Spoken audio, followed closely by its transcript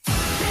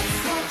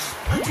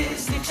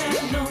Disney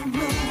Channel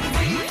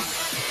movie.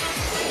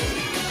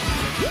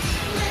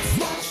 Let's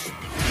watch a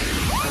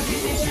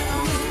Disney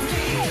Channel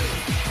movie.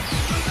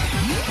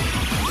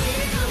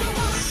 We're gonna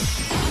watch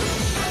a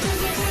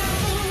Disney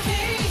Channel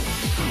movie.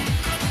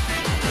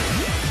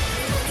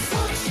 Let's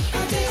watch a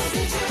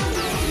Disney Channel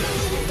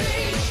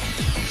movie.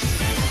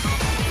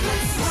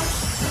 Let's watch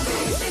a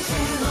Disney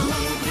Channel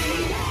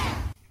movie.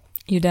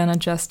 You done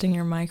adjusting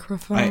your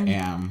microphone? I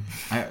am.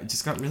 I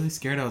just got really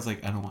scared. I was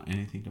like, I don't want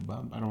anything to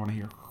bump. I don't want to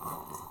hear.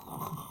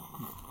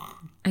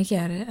 I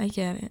get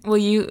it. Well,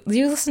 you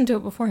listened to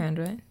it beforehand,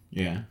 right?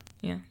 Yeah.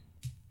 Yeah.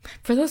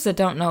 For those that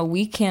don't know,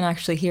 we can't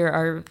actually hear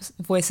our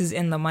voices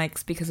in the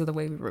mics because of the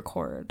way we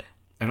record.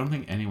 I don't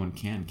think anyone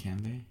can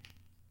they?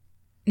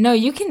 No,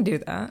 you can do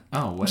that.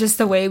 Oh, what? Just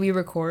the way we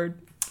record.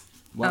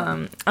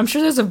 Well, I'm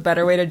sure there's a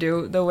better way to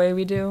do the way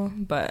we do,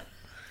 but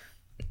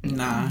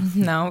nah.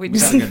 no, we got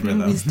just a good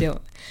rhythm. we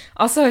still.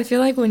 Also, I feel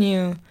like when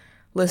you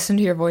listen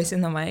to your voice in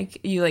the mic,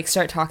 you like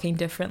start talking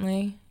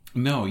differently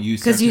No, you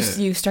start because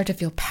to... you start to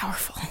feel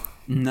powerful.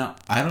 No,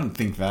 I don't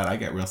think that. I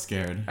get real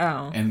scared.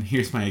 Oh. And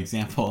here's my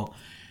example.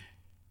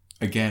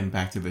 Again,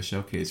 back to the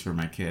showcase for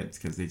my kids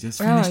because they just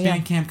finished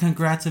band camp.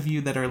 Congrats of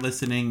you that are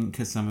listening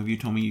because some of you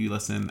told me you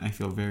listen. I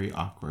feel very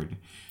awkward.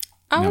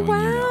 Oh knowing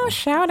wow! you know.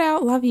 Shout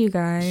out, love you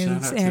guys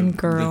Shout out and to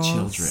girls the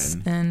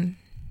children. and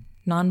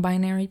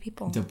non-binary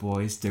people. The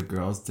boys, the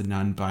girls, the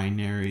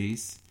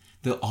non-binaries,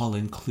 the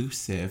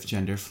all-inclusive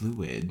gender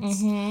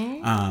fluids.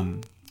 Mm-hmm.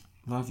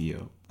 Love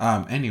you.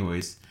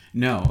 Anyways,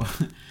 no.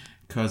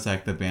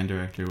 Kozak, the band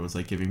director, was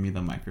like giving me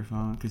the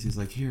microphone because he's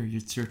like, "Here,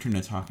 it's your turn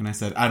to talk," and I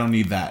said, "I don't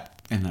need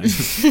that," and I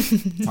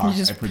just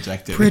talked. I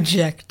projected.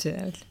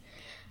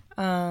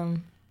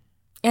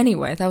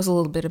 Anyway, that was a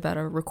little bit about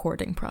our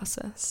recording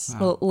process.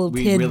 Wow. A little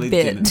we tidbit. really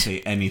didn't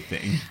say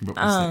anything, but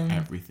we said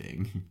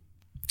everything.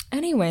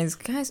 Anyways,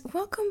 guys,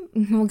 welcome.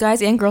 Well,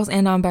 guys and girls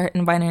and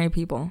non-binary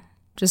people.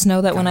 Just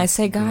know that when I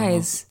say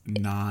guys,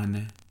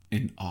 non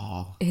and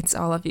all. it's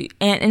all of you.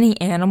 And any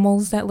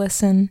animals that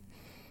listen.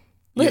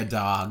 Your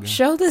dog.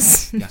 Show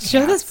this Your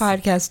show this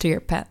cats. podcast to your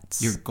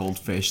pets. Your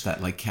goldfish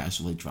that like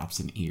casually drops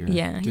an ear.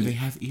 Yeah. Do they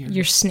have ears?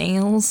 Your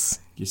snails.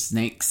 Your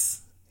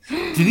snakes.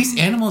 Do these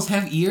animals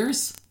have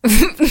ears?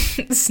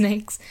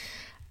 Snakes.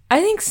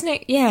 I think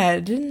snake. Yeah,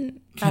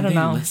 didn't. I Can don't they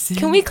know. listen?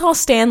 Can we call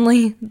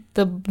Stanley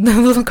the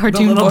little The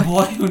cartoon little boy?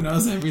 boy who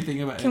knows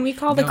everything about it. Can we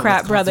call the No, Krat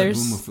it's called brothers?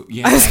 Zaboomafoo.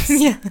 Yes.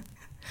 Yeah.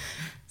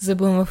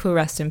 Zaboomafoo,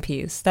 rest in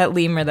peace. That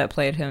lemur that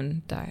played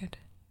him died.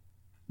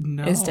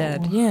 No. Is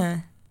dead.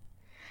 Yeah.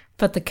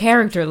 But the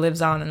character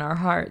lives on in our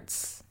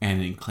hearts.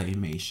 And in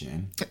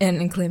claymation.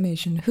 And in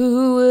claymation,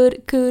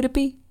 could it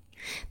be?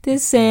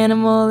 This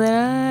animal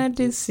that I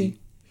did see.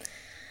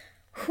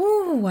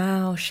 Whew,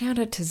 wow. Shout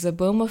out to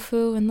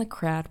Zaboomafoo and the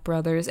Krat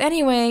brothers.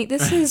 Anyway,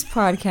 this is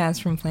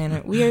Podcast from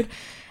Planet Weird,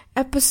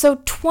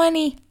 episode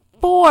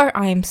 24.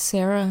 I'm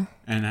Sarah.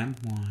 And I'm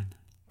Juan.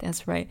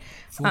 That's right.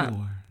 4. 4.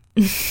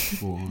 We were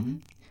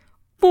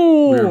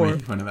Four. making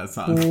fun of that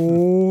song.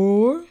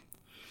 Four.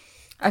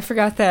 I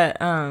forgot that,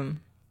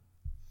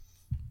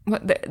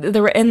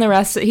 what in the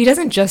rest, he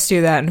doesn't just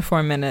do that in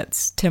 4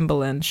 minutes.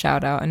 Timbaland,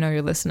 shout out. I know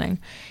you're listening.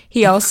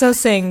 He also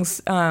sings,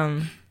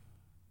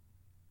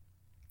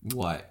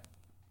 What?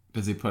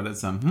 Does he put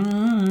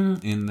some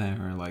in there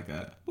or like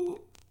a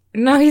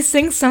no, he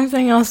sings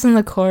something else in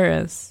the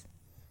chorus.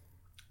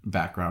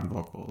 background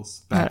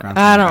vocals? I Background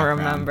don't background.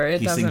 remember. It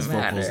he doesn't sings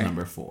matter. vocals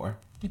number 4.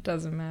 It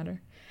doesn't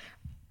matter.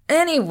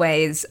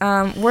 Anyways,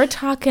 we're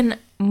talking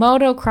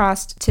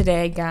motocross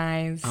today,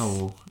 guys.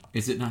 Oh,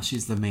 is it not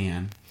She's the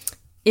Man?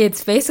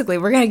 It's basically,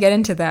 we're going to get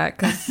into that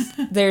because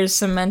there's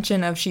some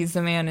mention of She's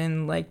the Man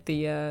in like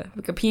the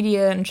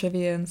Wikipedia and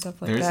trivia and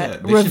stuff like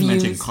that. They should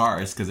mention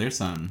Cars because there's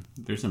some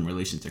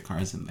relation to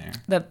Cars in there.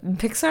 The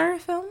Pixar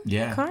film?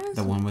 Yeah, Cars?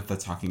 the one with the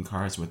talking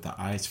cars with the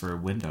eyes for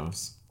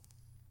windows.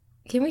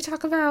 Can we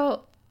talk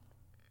about,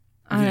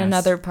 on Yes.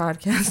 another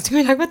podcast, can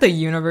we talk about the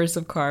universe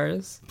of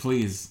Cars?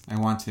 Please, I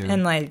want to.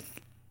 And like,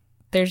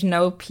 there's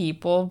no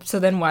people, so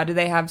then why do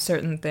they have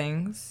certain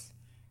things?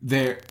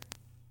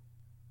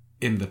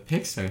 In the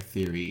Pixar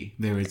theory,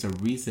 there is a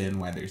reason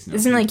why there's no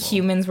Isn't people. like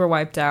humans were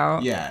wiped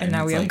out? Yeah, And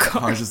now it's we have like,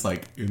 cars. is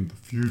like in the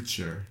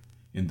future,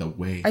 in the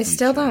way. I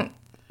still future. don't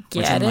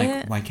Which get I'm it.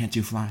 like, why can't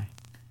you fly?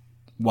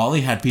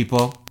 WALL-E had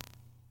people.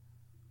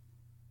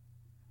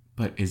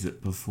 But is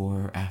it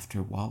before or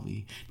after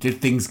WALL-E?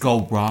 Did things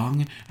go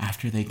wrong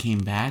after they came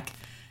back?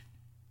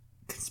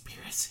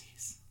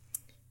 Conspiracies.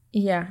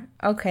 Yeah.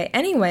 Okay.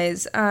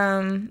 Anyways,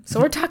 so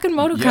we're talking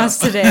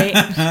motocross today.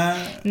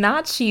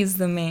 Not She's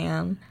the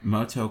Man.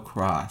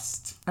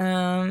 Motocrossed.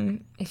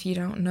 If you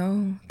don't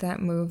know that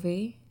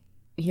movie,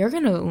 you're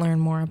gonna learn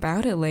more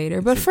about it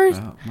later. But first,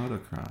 About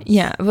motocross.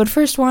 yeah. But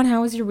first, Juan,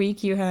 how was your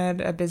week? You had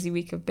a busy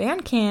week of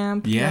band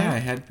camp. Yeah, right? I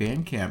had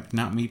band camp.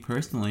 Not me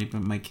personally,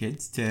 but my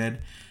kids did.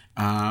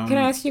 Can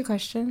I ask you a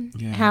question?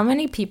 Yeah. How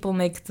many people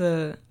make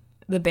the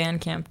band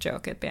camp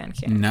joke at band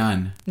camp?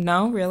 None.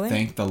 No, really?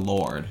 Thank the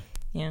Lord.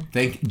 Yeah.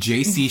 Thank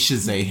JC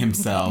Chazet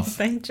himself.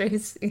 Thank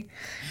JC.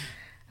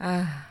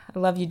 I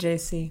love you,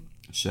 JC.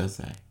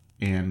 Chazet.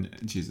 And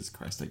Jesus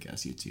Christ, I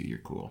guess you too. You're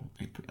cool.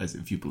 As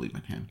if you believe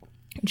in him.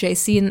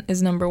 JC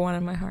is number one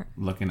in my heart.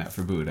 Looking up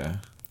for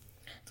Buddha.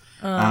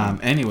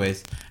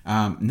 Anyways,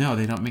 no,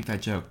 they don't make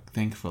that joke,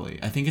 thankfully.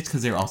 I think it's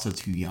because they're also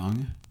too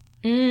young.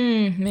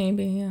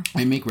 Maybe, yeah.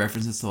 I make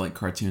references to like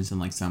cartoons and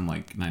like some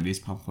like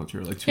 90s pop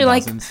culture, like 2000s. You're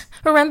like,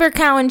 remember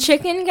Cow and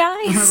Chicken,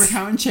 guys? Remember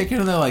Cow and Chicken?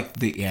 And they're like,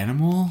 the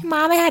animal?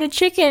 Mama had a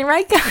chicken,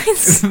 right,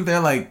 guys?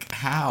 They're like,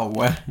 how?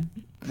 What?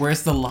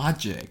 Where's the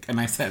logic? And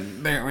I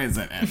said, there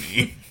isn't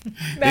any.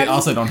 They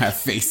also don't have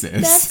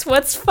faces. That's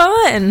what's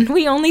fun.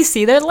 We only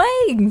see their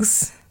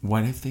legs.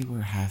 What if they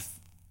were half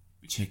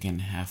chicken,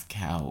 half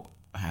cow,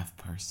 half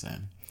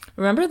person?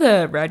 Remember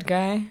the red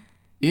guy?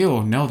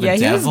 Ew, no, the Yeah,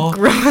 he was devil.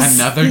 gross.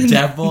 Another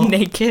devil.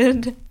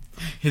 Naked.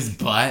 His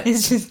butt.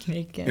 He's just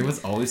naked. It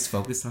was always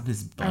focused on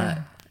his butt.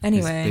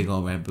 Anyway. His big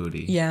old red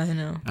booty. Yeah, I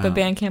know. But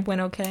Bandcamp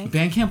went okay.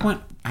 Bandcamp went,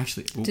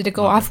 actually. Did it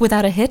go off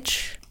without a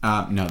hitch?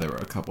 No, there were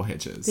a couple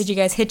hitches. Did you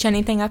guys hitch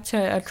anything up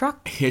to a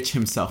truck? Hitch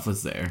himself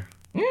was there.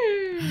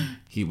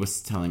 He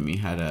was telling me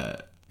how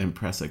to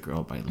impress a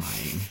girl by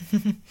lying.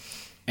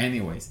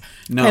 Anyways,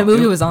 no. That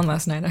movie was on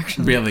last night,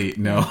 actually. Really?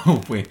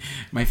 No. Wait.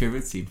 My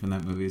favorite scene from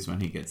that movie is when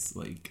he gets,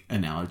 like,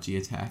 an allergy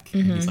attack.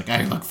 And he's like,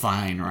 I look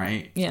fine,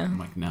 right? Yeah. I'm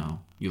like, no.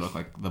 You look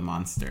like the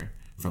monster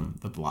from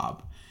The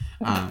Blob.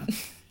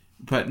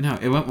 But no,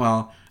 it went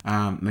well.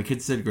 The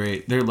kids did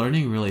great. They're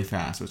learning really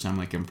fast, which I'm,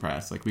 like,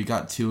 impressed. Like, we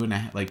got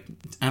 2.5, like,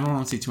 I don't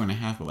want to say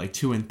 2.5, but, like,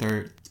 2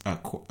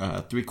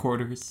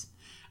 3/4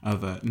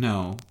 of a,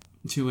 no,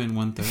 2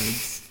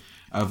 1/3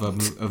 of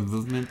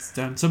movements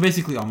done. So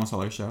basically almost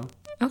all our show.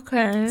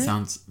 Okay.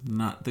 Sounds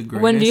not the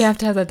greatest. When do you have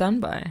to have that done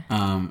by?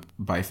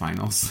 By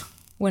finals.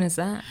 When is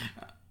that?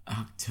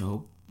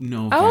 October,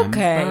 November.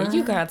 Okay,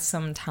 you got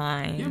some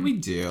time. Yeah, we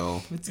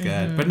do. It's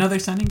good. But no, they're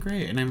sounding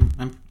great, and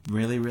I'm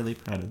really, really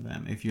proud of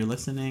them. If you're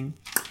listening,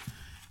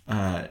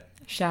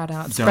 shout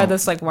out. Spread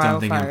this like wildfire.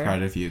 Don't think I'm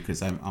proud of you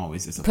because I'm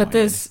always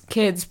disappointed.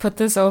 Put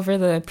this over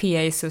the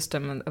PA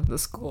system of the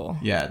school.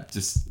 Yeah,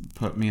 just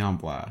put me on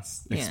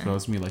blast.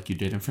 Expose me like you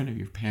did in front of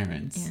your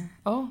parents. Yeah.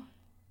 Oh.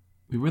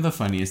 We were the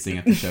funniest thing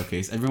at the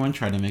showcase. Everyone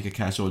tried to make a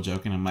casual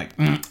joke, and I'm like,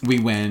 we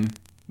win.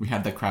 We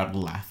had the crowd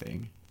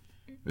laughing.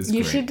 It was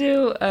You great. should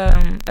do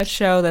a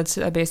show that's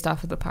based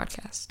off of the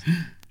podcast.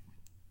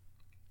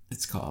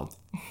 It's called.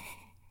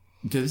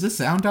 Does this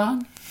sound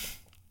on?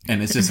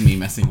 And it's just me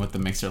messing with the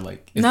mixer.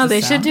 Like, No,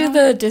 they should do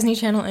the Disney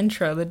Channel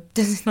intro.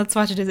 Let's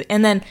watch a Disney,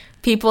 and then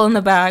people in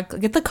the back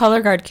get the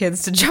color guard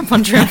kids to jump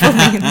on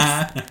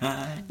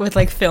trampolines with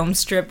like film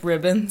strip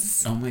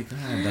ribbons. Oh my god,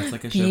 that's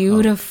like a show.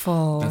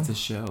 Beautiful. That's a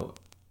show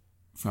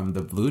from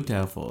the Blue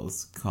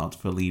Devils called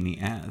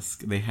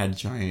Fellini-esque. They had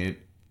giant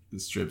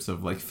strips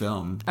of like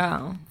film.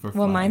 Oh, for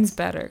well, flags. mine's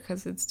better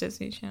because it's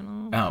Disney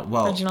Channel. Oh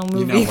well, Original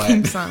you movie know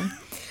theme what? song.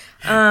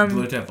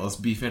 Blue Devils,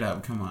 beef it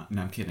up. Come on.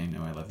 No, I'm kidding.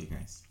 No, I love you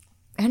guys.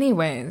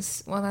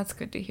 Anyways, well, that's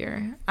good to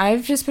hear.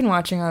 I've just been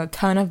watching a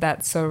ton of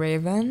That's So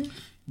Raven.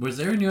 Was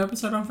there a new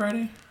episode on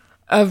Friday?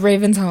 Of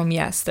Raven's Home,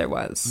 yes, there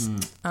was.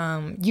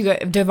 You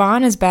got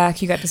Devon is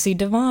back. You got to see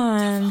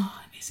Devon.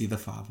 Is he the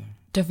father?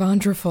 Devon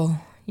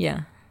Driffle.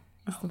 Yeah,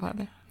 he's the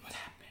father. What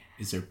happened?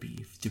 Is there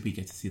beef? Did we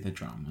get to see the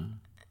drama?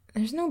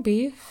 There's no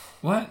beef.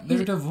 What?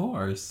 They're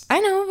divorced. I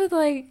know, but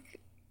like,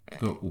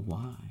 But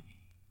why?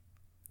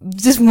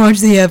 just watch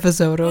the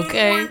episode,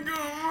 okay?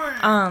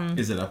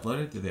 Is it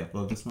uploaded? Did they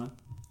upload this one?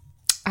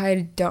 I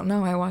don't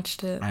know. I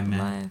watched it I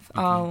meant- live.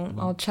 okay,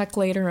 I'll check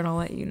later and I'll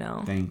let you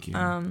know. Thank you.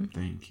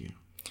 Thank you.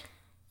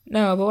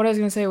 No, but what I was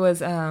gonna say was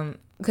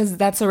because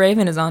That's a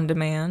Raven is on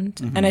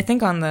demand, and I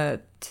think on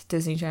the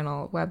Disney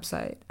Channel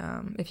website,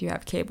 if you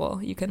have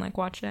cable, you can like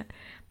watch it.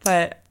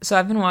 But so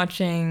I've been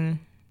watching,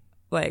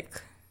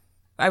 like,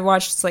 I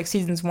watched like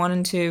seasons 1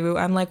 and 2.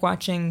 I'm like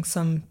watching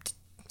some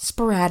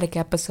sporadic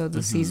episodes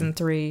of season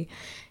 3,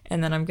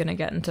 and then I'm gonna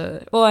get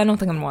into. Well, I don't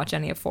think I'm gonna watch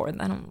any of 4.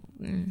 I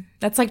don't.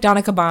 That's like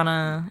Donna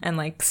Cabana and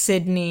like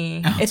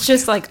Sydney. It's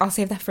just like I'll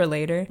save that for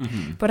later.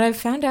 But I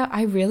found out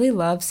I really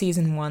love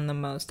season 1 the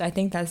most. I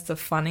think that's the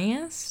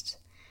funniest.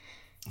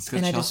 It's because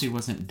And I Chelsea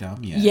wasn't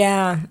dumb yet.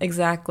 Yeah,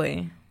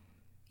 exactly.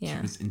 She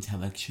Yeah. was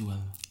intellectual.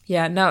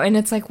 Yeah, no, and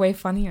it's like way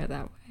funnier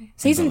that way.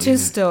 Season 2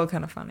 is still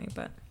kind of funny,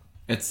 but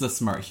It's the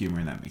smart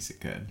humor that makes it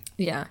good.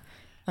 yeah.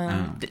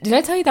 Did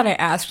I tell you that I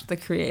asked the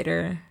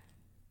creator?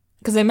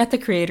 Because I met the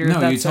creator of No,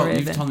 That's So you've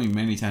Raven. told me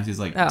many times. He's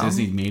like, Oh.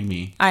 Disney made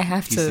me. I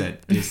have He to.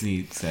 said,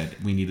 Disney said,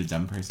 we need a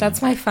dumb person.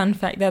 That's my fun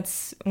fact.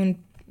 That's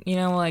when, you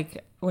know,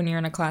 like when you're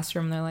in a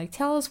classroom, they're like,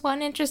 tell us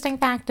one interesting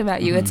fact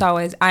about you. It's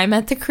always, I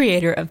met the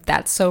creator of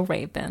That's So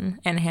Raven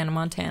and Hannah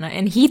Montana,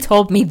 and he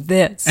told me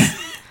this.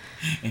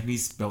 And he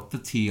spilled the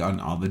tea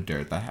on all the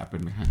dirt that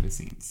happened behind the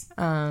scenes.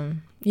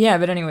 Yeah,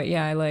 but anyway,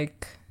 yeah, I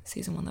like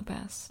season 1 the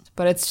best.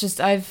 But it's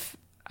just, I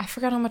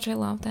forgot how much I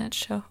love that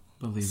show.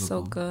 Believable.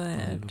 So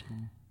good.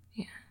 Believable.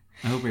 Yeah.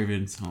 I hope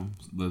Raven's Home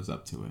lives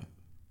up to it.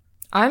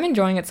 I'm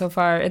enjoying it so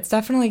far. It's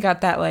definitely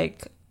got that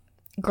like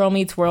Girl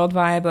Meets World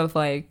vibe of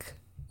like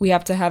we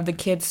have to have the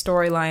kids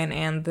storyline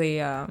and the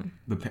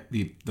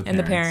The and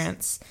the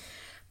parents.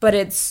 But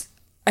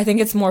I think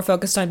it's more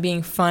focused on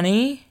being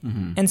funny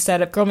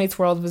instead of Girl Meets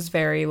World was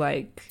very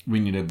like,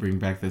 We need to bring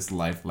back this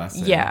life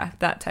lesson. yeah,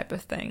 that type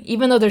of thing.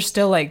 Even though there's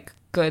still like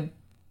good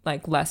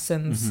like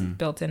lessons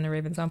built into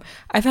Raven's Home.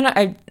 I found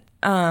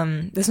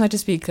out this might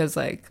just be because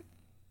like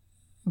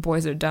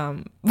boys are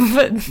dumb,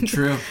 but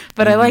True.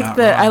 but I You're like not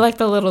the I wrong. like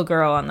the little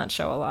girl on that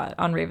show a lot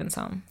on Raven's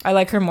Home. I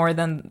like her more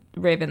than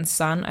Raven's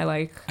son. I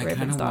like I kind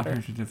Raven's of want daughter.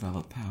 her to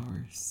develop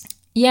powers.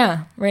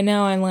 Yeah, right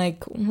now I'm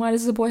like, why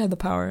does the boy have the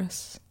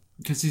powers?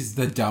 Because he's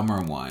the dumber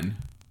one.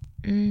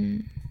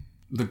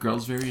 The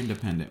girl's very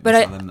independent. But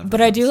We saw that in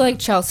the I do first like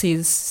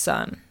Chelsea's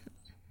son.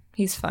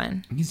 He's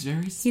fine. episode. He's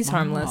very small. He's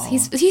harmless.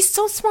 He's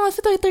so small. I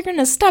feel like they're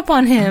gonna step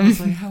on I him. was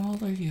like, how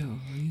old are you?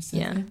 Are you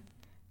 7?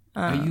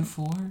 Are you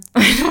 4?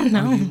 I don't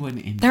know. Are you an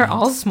infant? They're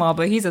all small,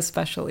 but he's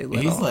especially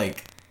little. He's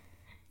like,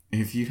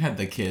 if you had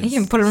the kids. you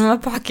can put him in my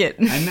pocket.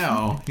 I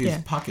know. He's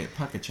Yeah. pocket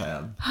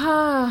child.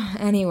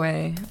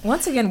 Anyway,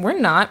 once again, we're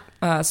not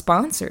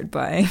sponsored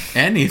by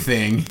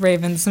Anything.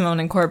 Raven Simone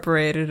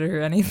Incorporated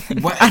or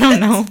anything. What? I don't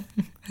know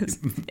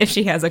if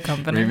she has a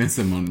company. Raven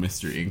Simone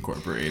Mystery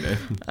Incorporated.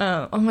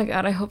 Oh my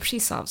god, I hope she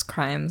solves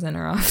crimes in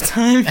her off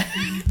time.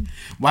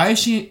 Why is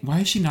she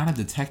not a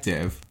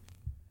detective?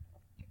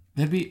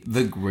 That'd be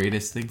the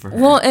greatest thing for her.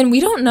 Well, and we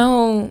don't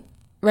know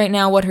right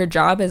now what her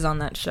job is on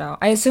that show.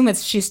 I assume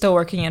she's still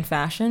working in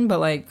fashion, but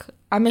like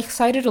I'm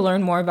excited to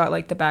learn more about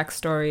like the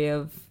backstory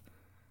of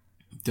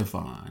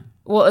Devon.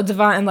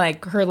 Devon and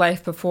like her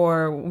life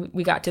before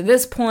we got to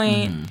this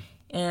point,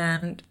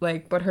 and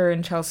like what her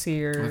and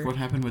Chelsea are. Like what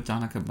happened with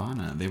Donna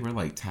Cabana? They were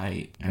like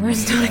tight. I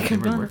Where's remember Donna that. They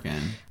were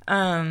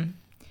Cabana? working.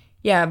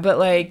 Yeah, but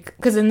like,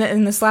 because in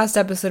this last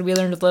episode, we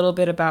learned a little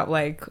bit about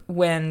like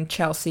when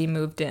Chelsea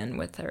moved in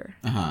with her,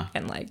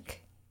 and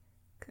like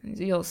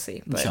you'll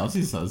see. But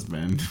Chelsea's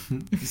husband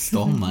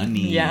stole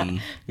money. Yeah.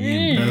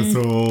 He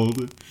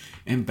embezzled.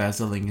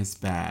 Embezzling is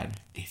bad.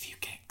 If you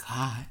get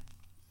caught,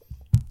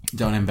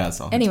 don't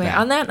embezzle. It's anyway, bad.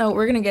 on that note,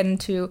 we're gonna get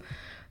into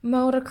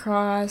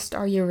motocross.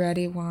 Are you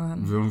ready,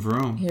 Juan? Vroom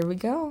vroom. Here we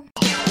go.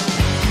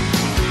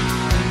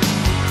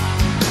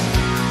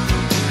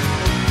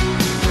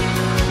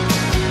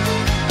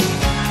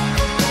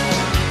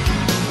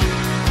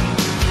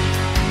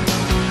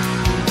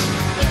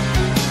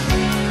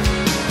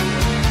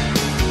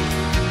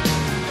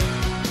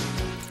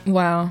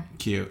 Wow.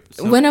 Cute.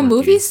 So When a quirky.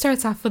 movie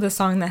starts off with a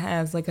song that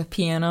has like a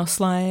piano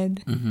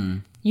slide,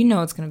 you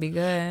know it's gonna be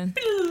good.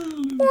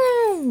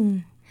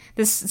 Woo.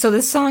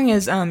 This song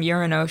is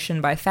Urine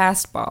Ocean by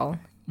Fastball.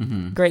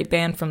 Great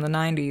band from the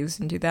 90s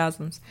and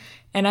 2000s.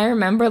 And I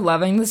remember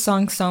loving the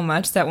song so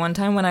much that one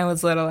time when I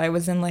was little, I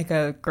was in like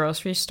a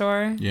grocery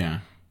store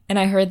Yeah. and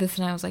I heard this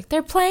and I was like,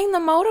 they're playing the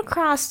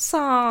motocross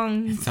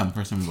song. Some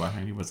person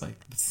behind you was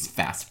like, this is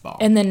fastball.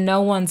 And then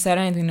no one said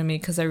anything to me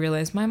because I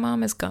realized my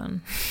mom is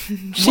gone.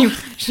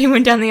 she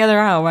went down the other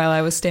aisle while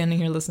I was standing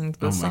here listening to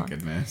oh this my song.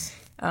 goodness.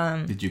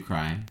 Did you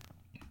cry?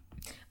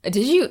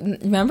 Did you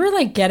remember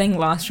like getting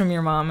lost from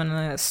your mom in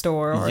a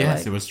store? Or, Yes,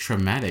 like, it was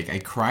traumatic. I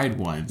cried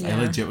once. I Yeah.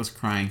 legit was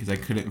crying because I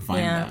couldn't find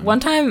yeah. them. One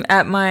time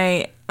at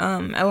my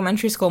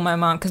elementary school, my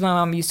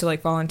mom used to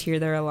like volunteer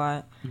there a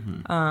lot.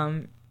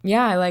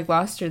 Yeah, I like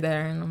lost her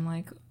there, and I'm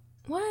like,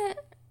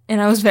 what?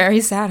 And I was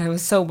very sad. I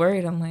was so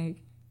worried. I'm like,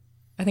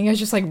 I think I was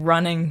just like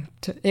running.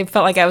 It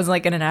felt like I was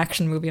like in an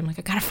action movie. I'm like,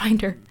 I gotta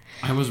find her.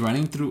 I was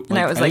running through. And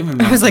I was like- didn't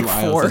even I was run like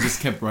through aisles. 4. I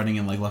just kept running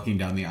and like looking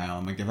down the aisle.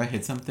 I'm like, if I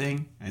hit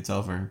something, it's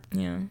over.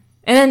 Yeah. And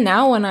then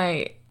now when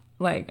I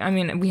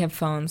mean, we have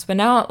phones, but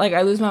now like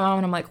I lose my mom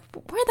and I'm like,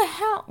 where the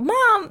hell,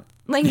 Mom?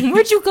 Like,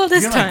 where'd you go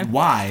this You're time? like,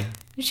 why?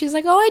 And she's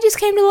like, oh, I just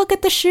came to look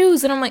at the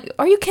shoes. And I'm like,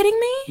 are you kidding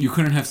me? You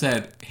couldn't have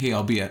said, "Hey,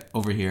 I'll be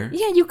over here."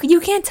 Yeah, you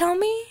can't tell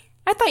me.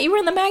 I thought you were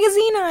in the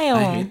magazine aisle.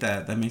 I hate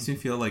that. That makes me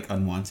feel like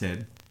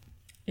unwanted.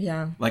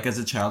 Yeah. Like as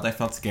a child, I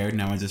felt scared.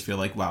 Now I just feel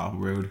like, wow,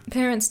 rude.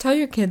 Parents, tell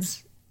your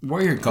kids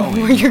Where you're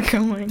going? where you're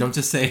going. Don't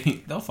just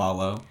say they'll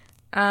follow.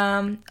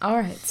 All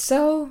right.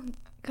 So,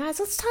 guys,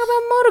 let's talk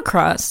about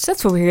motocross.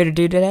 That's what we're here to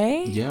do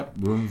today. Yep,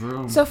 vroom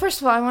vroom. So,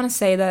 first of all, I want to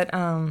say that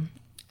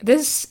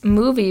this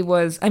movie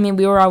was, I mean,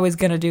 we were always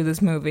going to do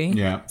this movie.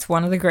 Yeah. It's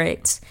one of the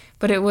greats.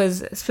 But it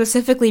was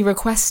specifically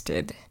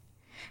requested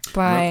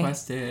by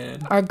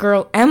Requested. our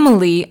girl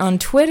Emily on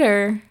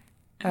Twitter,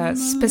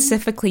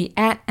 specifically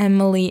at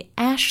Emily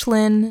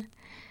Ashlyn.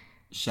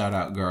 Shout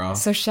out, girl.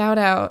 So, shout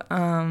out.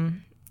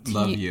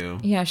 Love you.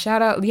 Yeah,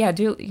 shout out. Yeah,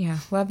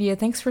 love you.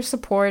 Thanks for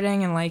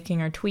supporting and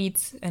liking our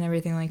tweets and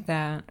everything like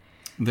that.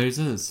 There's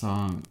a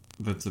song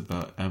that's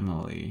about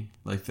Emily,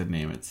 like the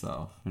name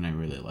itself, and I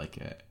really like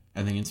it.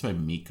 I think it's by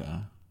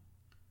Mika.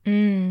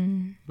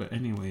 But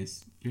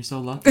anyways, you're so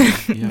lucky.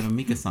 You have a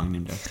Mika song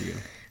named after you.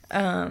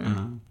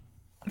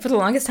 For the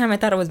longest time, I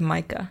thought it was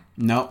Micah.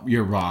 Nope,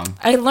 you're wrong.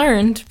 I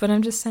learned, but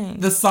I'm just saying.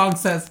 The song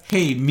says,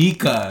 "Hey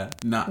Mika,"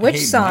 not Which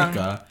 "Hey song?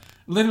 Micah."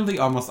 Literally,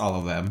 almost all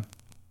of them.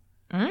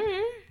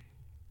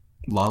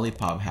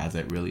 Lollipop has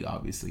it really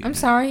obviously. I'm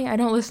sorry, I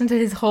don't listen to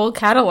his whole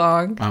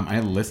catalog. I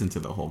listened to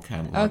the whole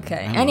catalog.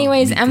 Okay. I love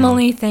Anyways, Mika.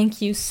 Emily,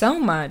 thank you so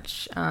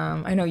much.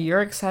 I know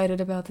you're excited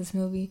about this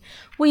movie.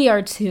 We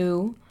are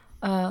too.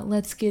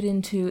 let's get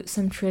into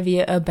some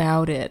trivia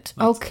about it.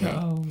 Let's okay.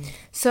 go.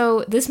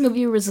 So this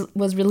movie was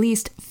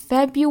released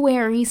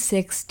February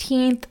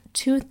 16th,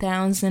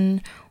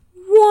 2001.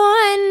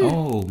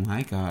 Oh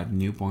my god,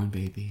 newborn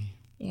baby.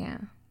 Yeah.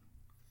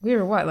 We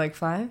were what, like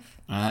 5?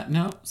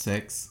 No,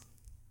 6.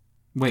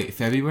 Wait,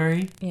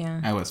 February?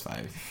 Yeah. I was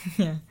 5.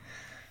 Yeah.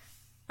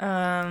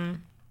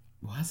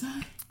 Was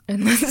I?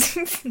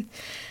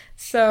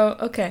 So,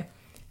 okay.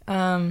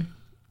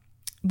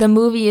 The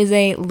movie is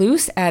a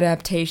loose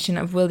adaptation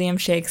of William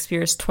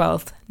Shakespeare's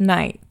Twelfth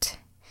Night.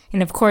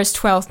 And of course,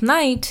 Twelfth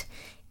Night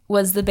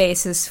was the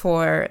basis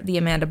for the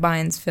Amanda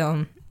Bynes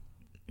film.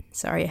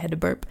 Sorry, I had to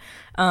burp.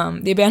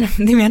 The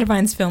Amanda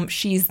Bynes film,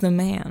 She's the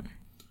Man.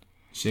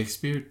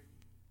 Shakespeare?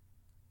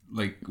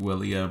 Like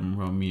William,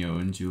 Romeo,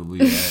 and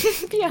Juliet?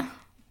 Yeah.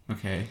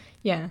 Okay.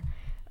 Yeah.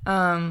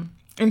 And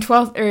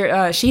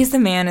She's the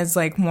Man is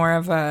like more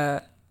of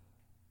a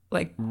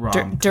like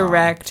Rom-com.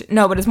 direct.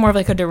 No, but it's more of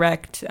like a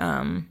direct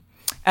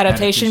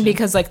adaptation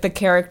because like the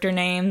character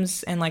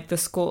names and like the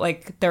school,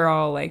 like they're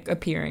all like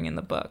appearing in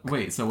the book.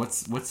 Wait, so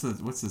what's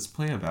this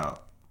play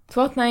about?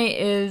 Twelfth Night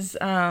is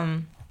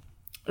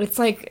it's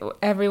like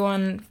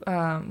everyone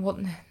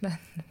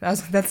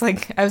that's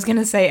like I was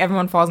gonna say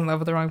everyone falls in love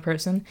with the wrong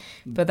person,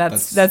 but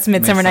that's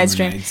Midsummer Night's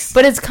Dream. Nights.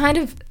 But it's kind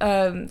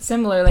of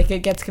similar, like it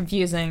gets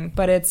confusing,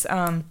 but it's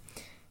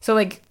so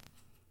like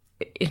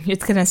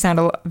it's gonna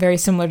sound very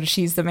similar to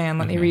She's the Man.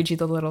 Let me read you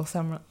the little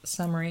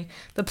summary.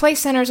 The play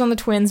centers on the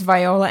twins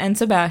Viola and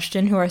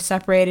Sebastian, who are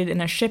separated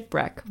in a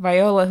shipwreck.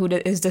 Viola, who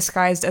is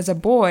disguised as a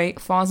boy,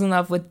 falls in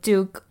love with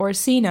Duke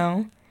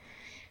Orsino,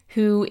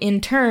 who in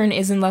turn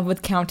is in love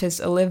with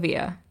Countess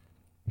Olivia.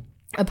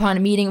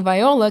 Upon meeting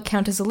Viola,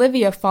 Countess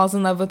Olivia falls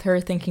in love with her,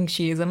 thinking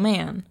she is a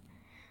man.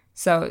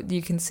 So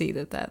you can see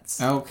that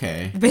that's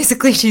Okay.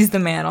 basically She's the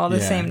Man, all the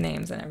Yeah. same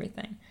names and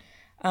everything.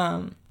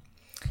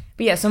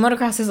 But yeah, so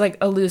Motocross is like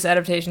a loose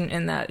adaptation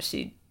in that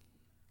she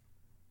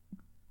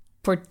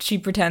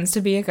pretends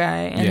to be a guy,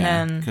 and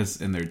then because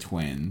they're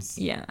twins.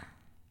 yeah,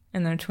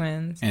 and they're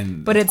twins,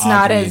 And but it's Audrey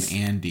not and as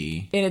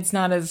Andy. it's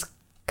not as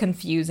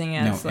confusing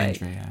as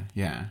like Andrea.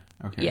 Yeah.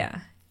 Okay. yeah,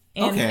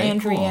 Okay,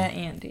 Andrea, cool.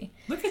 Andy.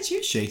 Look at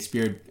you,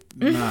 Shakespeare.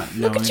 Not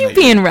Look knowing at you that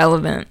being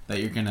relevant. that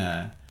you're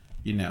gonna,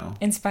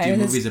 Inspire do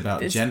this- movies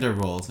about this- gender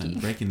roles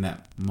and breaking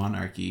that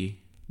matriarchy.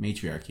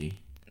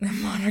 The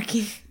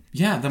monarchy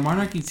Yeah, the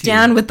monarchy's here.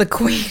 down with the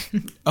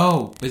queen.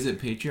 Oh, is it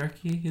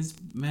patriarchy? Is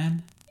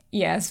men?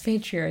 Yes,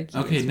 patriarchy.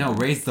 Okay, is- no,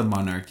 raise the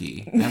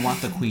monarchy. I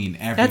want the queen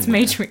everywhere. that's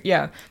matriarchy.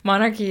 Yeah,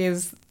 monarchy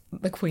is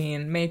the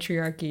queen.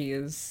 Matriarchy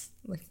is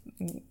like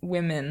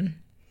women.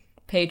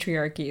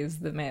 Patriarchy is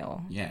the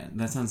male. Yeah,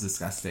 that sounds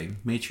disgusting.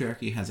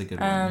 Matriarchy has a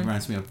good one.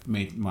 Reminds me of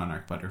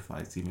monarch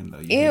butterflies, even though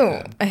you hate Ew,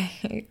 them. I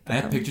hate I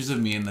them. have pictures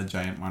of me in the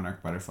giant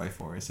monarch butterfly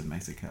forest in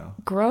Mexico.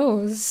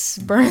 Gross.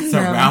 Burn them.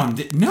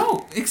 Surrounded.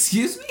 No,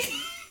 excuse me.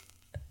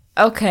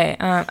 Okay,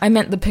 I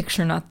meant the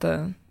picture, not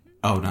the.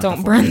 Oh, not Don't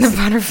the burn the forest.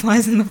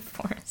 butterflies in the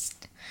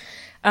forest.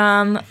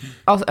 Other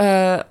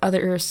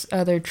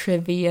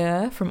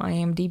trivia from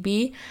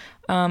IMDb.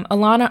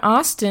 Alana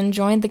Austin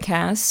joined the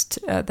cast.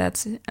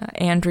 That's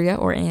Andrea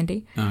or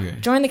Andy. Okay.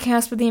 Joined the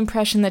cast with the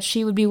impression that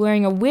she would be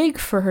wearing a wig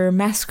for her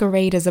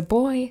masquerade as a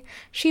boy.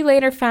 She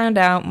later found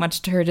out,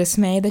 much to her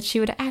dismay, that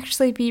she would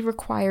actually be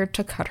required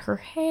to cut her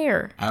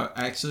hair.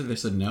 Actually,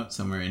 there's a note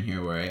somewhere in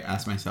here where I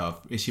asked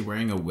myself, is she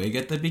wearing a wig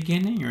at the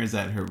beginning, or is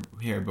that her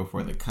hair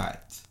before the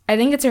cut? I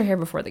think it's her hair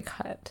before the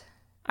cut.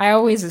 I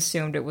always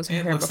assumed it was her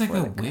It hair looks before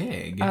like a the cut.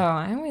 wig. Oh,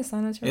 I always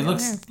thought it was her It hair.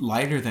 looks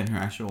lighter than her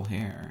actual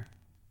hair.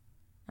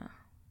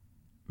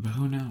 But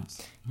who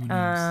knows? Who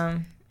knows?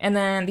 And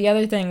then the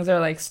other things are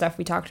like stuff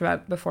we talked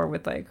about before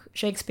with like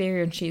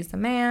Shakespeare and She's the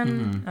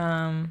Man.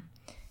 Mm-hmm.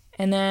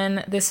 And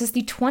then this is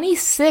the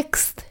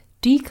 26th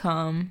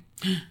DCOM.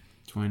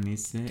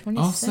 26. 26.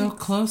 Oh, so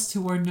close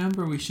to our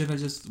number. We should have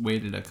just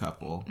waited a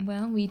couple.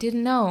 Well, we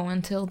didn't know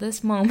until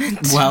this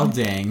moment. Well,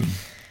 dang.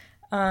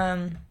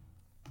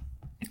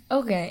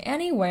 Okay,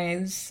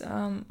 anyways,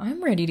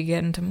 I'm ready to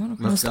get into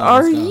Let's Motocross. go.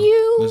 Are let's go.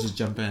 you? Let's just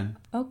jump in.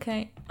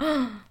 Okay.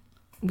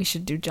 We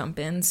should do jump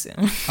in soon.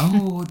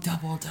 Oh,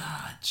 double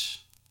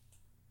dutch.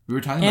 We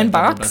were talking And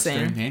about boxing.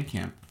 double dutch during band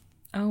camp.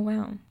 Oh,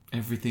 wow.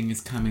 Everything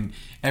is coming.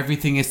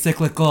 Everything is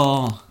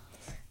cyclical.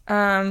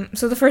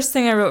 So the first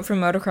thing I wrote for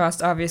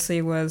Motocross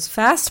obviously was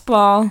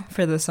fastball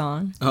for the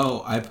song.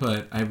 Oh,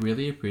 I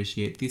really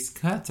appreciate these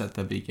cuts at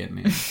the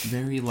beginning.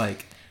 Very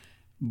like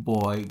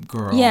boy,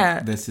 girl.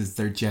 Yeah. This is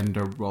their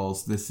gender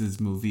roles. This is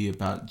movie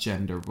about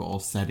gender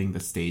roles, setting the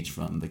stage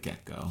from the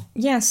get-go.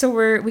 Yeah, so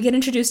we get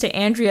introduced to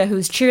Andrea,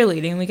 who's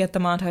cheerleading. We get the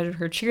montage of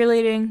her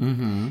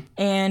cheerleading.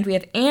 And we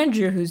have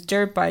Andrew, who's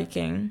dirt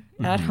biking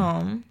at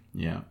home.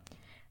 Yeah.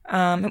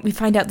 We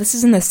find out this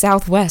is in the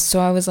Southwest,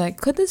 so I was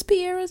like, could this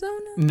be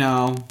Arizona?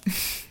 No.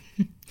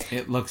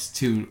 It looks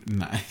too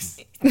nice.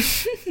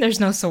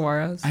 There's no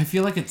saguaros. I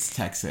feel like it's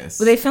Texas.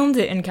 Well, they filmed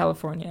it in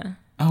California.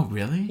 Oh,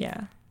 really?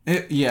 Yeah.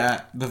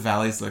 Yeah, the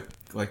valleys look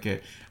like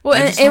it. Well, I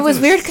and just it thought was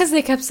weird because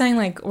they kept saying,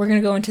 like, we're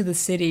going to go into the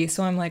city.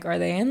 So I'm like, are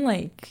they in,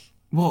 like,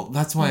 Well,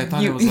 that's why I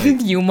thought it was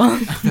like Yuma.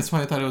 That's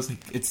why I thought it was like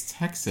it's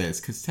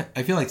Texas because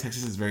I feel like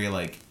Texas is very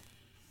like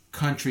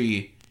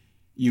country.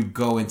 You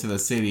go into the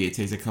city, it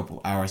takes a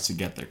couple hours to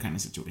get there, kind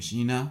of situation.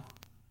 You know?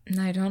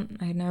 No, I don't.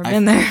 I've never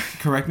been there.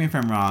 Correct me if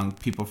I'm wrong,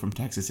 people from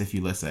Texas, if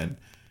you listen.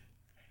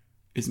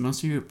 Is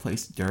most of your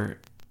place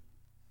dirt?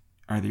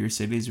 Are your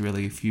cities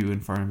really few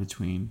and far in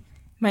between?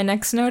 My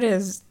next note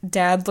is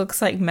Dad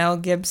looks like Mel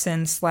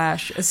Gibson / a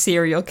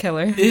serial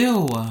killer.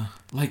 Ew!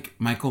 Like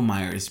Michael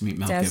Myers meet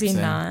Mel Does Gibson.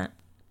 he not?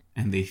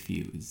 And they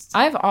fused.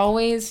 I've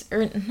always,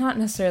 or not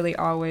necessarily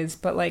always,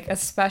 but like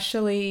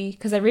especially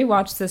because I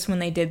rewatched this when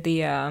they did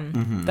the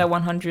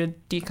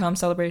 100 DCOM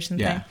celebration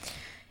Yeah.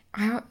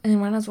 thing.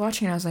 And when I was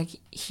watching it, I was like,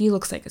 he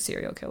looks like a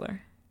serial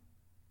killer.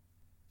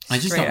 I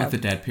just Straight don't like up. the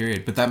dad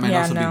period, but that might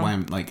Yeah, also be no. why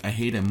I'm like I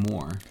hate him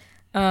more.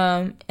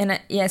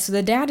 So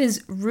the dad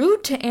is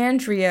rude to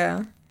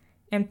Andrea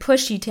and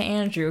pushy to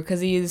Andrew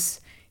because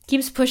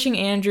keeps pushing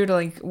Andrew to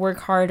like work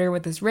harder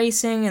with his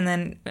racing, and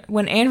then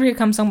when Andrea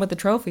comes home with the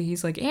trophy,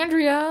 he's like,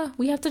 Andrea,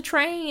 we have to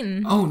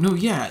train. Oh no,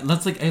 yeah,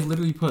 that's like I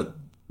literally put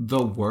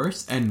the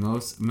worst and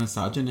most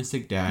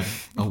misogynistic dad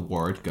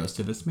award goes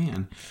to this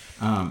man.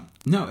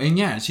 No, and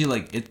yeah,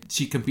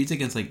 she competes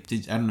against like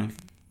I don't know,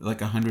 like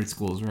 100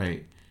 schools,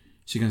 right?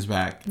 She comes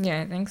back.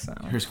 Yeah, I think so.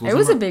 Her school's it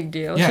was a number- big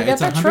deal. Yeah, she got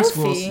it's that 100 trophy.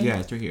 schools. Yeah,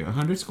 it's right here.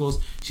 100 schools.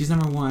 She's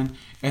number 1,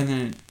 and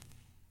then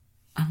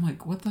I'm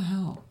like, what the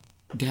hell,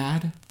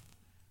 Dad?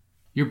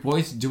 Your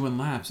boy's doing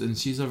laps, and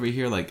she's over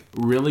here like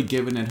really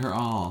giving it her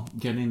all,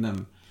 getting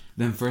them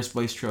first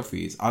place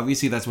trophies.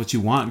 Obviously, that's what you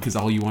want because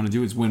all you want to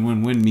do is win,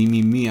 win, win.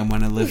 Me. I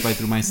want to live right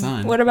through my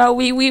son. What about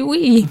we?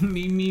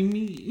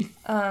 Me.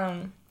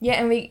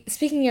 Yeah, and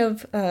speaking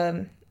of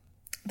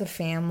the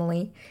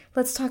family,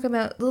 let's talk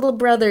about little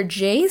brother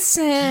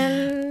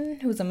Jason,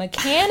 who's a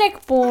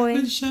mechanic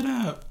boy. Shut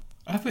up.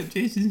 I put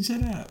Jason.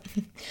 Shut up.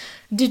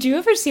 Did you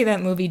ever see that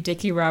movie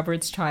Dickie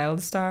Roberts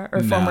Child Star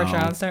or former No.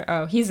 Child Star?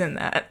 Oh, he's in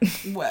that.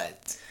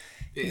 What?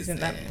 He's in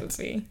that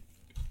movie.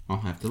 I'll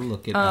have to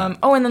look it up.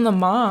 Oh, and then the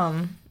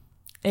mom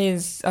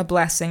is a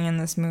blessing in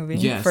this movie.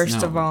 Yes,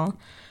 first no. of all,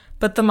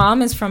 but the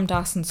mom is from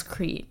Dawson's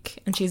Creek,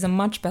 and she's a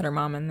much better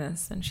mom in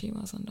this than she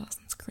was on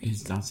Dawson's Creek.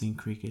 Is Dawson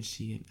Creek, is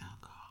she an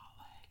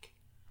alcoholic?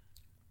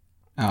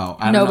 Oh,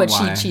 I don't know No, but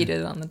why. she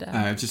cheated on the dad.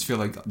 I just feel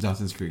like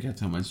Dawson's Creek had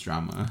so much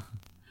drama.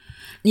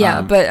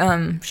 Yeah,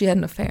 but she had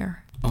an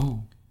affair.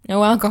 Oh.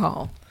 No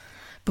alcohol,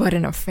 but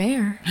an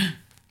affair.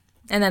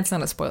 And that's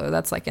not a spoiler.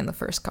 That's like in the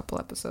first couple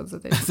episodes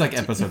that they It's like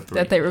episode 3.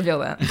 that they reveal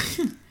that.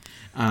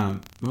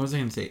 What was I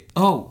going to say?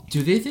 Oh, do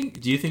you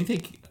think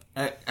they...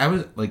 I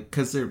was like,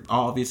 because they're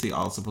obviously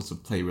all supposed to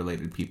play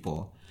related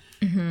people.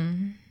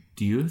 Mm-hmm.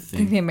 Do you I think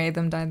think... they made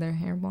them dye their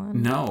hair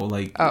blonde. No,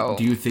 like, Oh.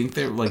 do you think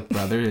they're like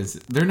brothers?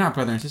 They're not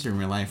brother and sister in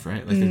real life,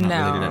 right? Like, they're not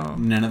No. related at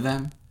none of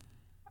them?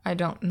 I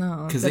don't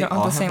know. Because They they don't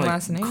all have the same have like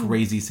last name.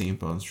 crazy same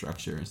bone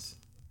structures.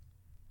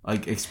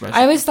 Like, expression.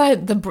 I always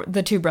thought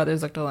the two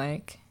brothers looked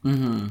alike.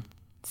 Mm-hmm.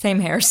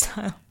 Same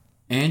hairstyle.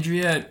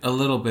 Andrea, a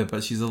little bit,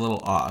 but she's a little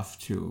off,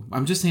 too.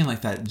 I'm just saying,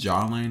 like, that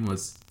jawline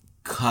was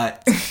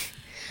cut.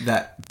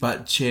 That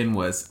butt chin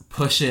was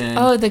pushing.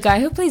 Oh, the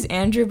guy who plays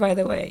Andrew, by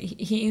the way,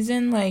 he's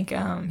in like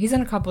he's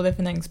in a couple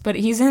different things, but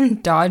he's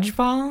in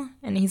Dodgeball,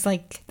 and he's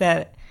like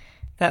that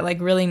like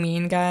really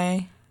mean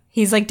guy.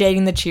 He's like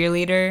dating the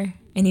cheerleader,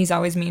 and he's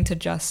always mean to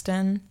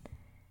Justin.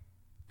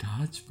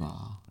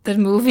 Dodgeball. The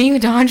movie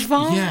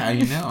Dodgeball. Yeah, I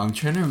know. I'm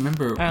trying to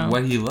remember Oh.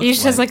 what he looks He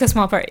just like. has like a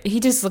small part. He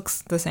just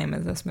looks the same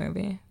as this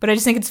movie, but I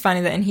just think it's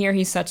funny that in here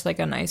he's such like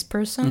a nice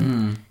person.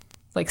 Mm-hmm.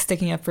 Like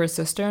sticking up for his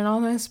sister and all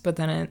this, but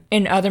then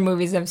in other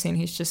movies I've seen,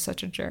 he's just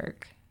such a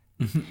jerk.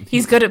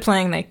 He's good at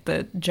playing like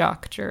the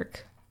jock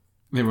jerk.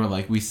 They were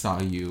like, we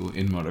saw you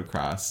in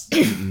motocross.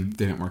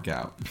 Didn't work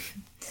out.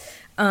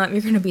 You're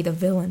gonna be the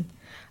villain.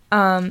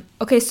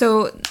 Okay,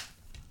 so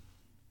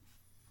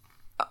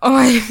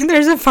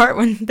there's a part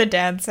when the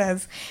dad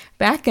says,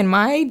 "Back in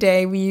my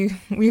day, we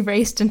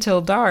raced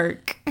until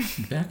dark."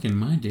 Back in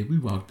my day, we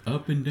walked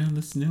up and down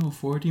the snow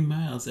 40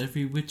 miles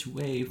every which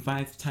way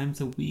 5 times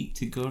a week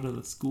to go to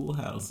the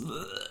schoolhouse.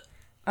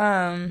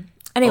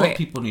 Anyway, Old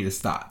people need to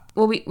stop.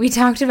 well, we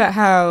talked about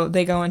how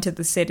they go into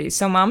the city.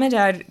 So mom and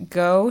dad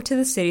go to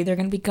the city. They're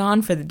going to be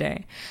gone for the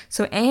day.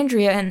 So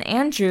Andrea and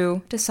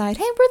Andrew decide,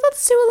 hey,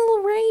 let's do a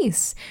little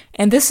race.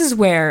 And this is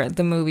where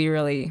the movie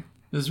really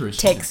This is where she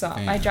takes hit the off.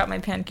 fan. I dropped my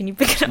pen. Can you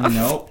pick it up?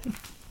 Nope.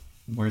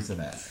 Where's it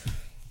at?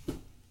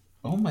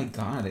 Oh my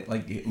god!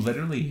 It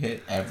literally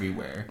hit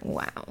everywhere.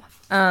 Wow.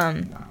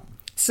 Wow.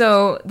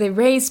 So they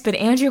race, but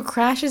Andrew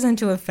crashes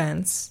into a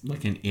fence.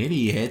 Like an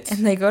idiot.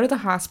 And they go to the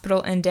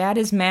hospital, and Dad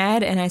is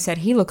mad, and I said,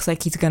 he looks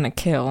like he's gonna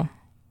kill.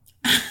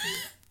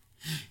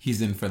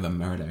 He's in for the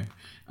murder.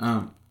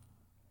 I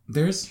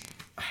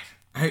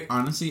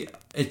honestly,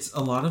 it's a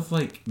lot of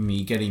like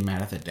me getting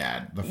mad at the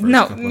dad. The first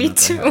No, couple me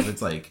notes I too. have.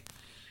 It's like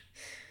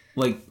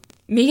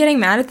Me getting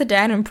mad at the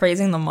dad and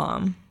praising the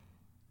mom.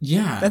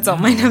 yeah. That's all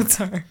my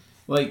notes are.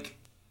 Like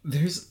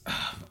there's,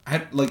 I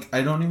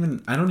don't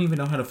even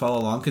know how to follow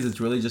along because it's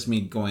really just me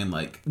going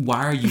like,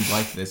 why are you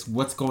like this?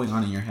 What's going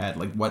on in your head?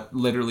 Like what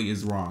literally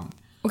is wrong?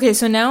 Okay,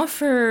 so now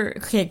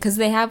because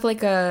they have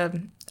like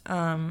a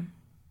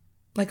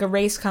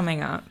race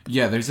coming up.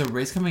 Yeah, there's a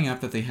race coming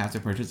up that they have to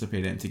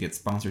participate in to get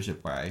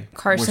sponsorship by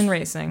Carson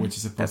Racing. which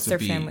is supposed That's to their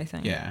be family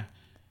thing. Yeah,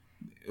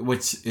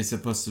 which is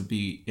supposed to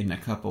be in a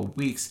couple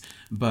weeks,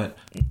 but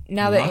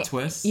Now plot that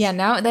twist.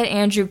 now that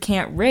Andrew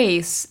can't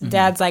race,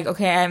 Dad's like,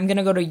 okay, I'm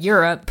gonna go to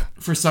Europe.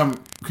 For some,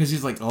 because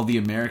he's like, all the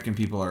American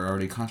people are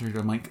already contracted.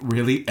 I'm like,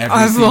 really?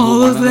 Every Of single all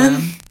one of of them?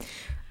 them?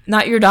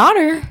 Not your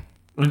daughter,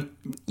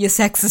 you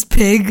sexist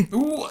pig.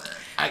 Ooh,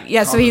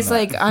 Yeah, so he's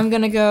like, I'm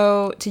gonna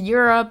go to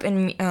Europe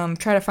and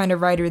try to find a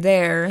writer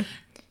there.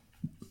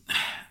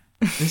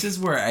 this is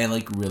where I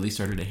like really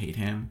started to hate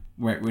him.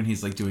 When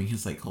he's like doing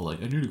his like whole like,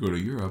 I need to go to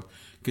Europe,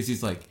 because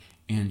he's like,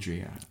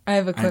 Andrea. I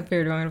have a clip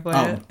here. Do you want me to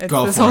play it? It's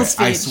Go this for whole it.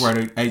 I speech. swear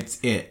to it's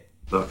it.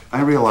 Look,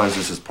 I realize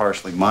this is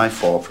partially my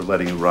fault for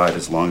letting you ride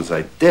as long as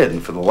I did,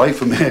 and for the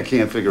life of me, I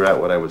can't figure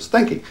out what I was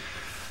thinking.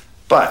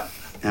 But,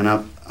 and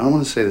I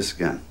want to say this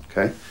again,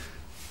 okay?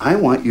 I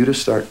want you to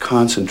start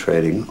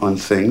concentrating on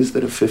things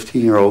that a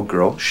 15-year-old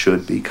girl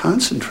should be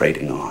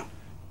concentrating on.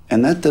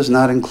 And that does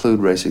not include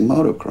racing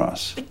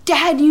motocross.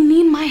 Dad, you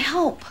need my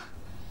help.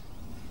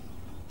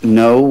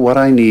 No, what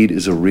I need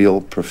is a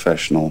real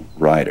professional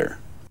rider.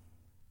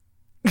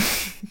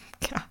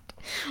 God,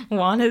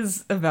 Juan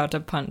is about to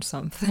punch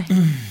something.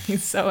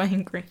 He's so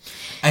angry.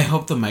 I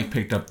hope the mic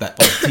picked up that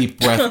like, deep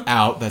breath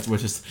out. That's what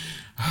just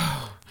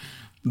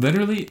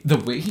literally the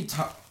way he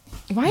talked.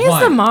 Why is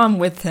the mom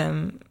with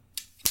him?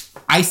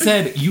 I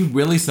said, you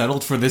really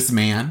settled for this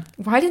man?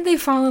 Why did they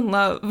fall in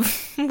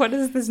love? What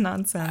is this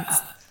nonsense?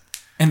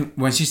 And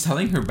when she's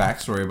telling her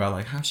backstory about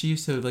like how she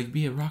used to like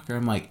be a rocker,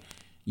 I'm like,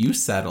 you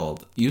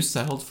settled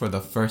for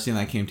the first thing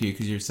that came to you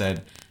because you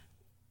said,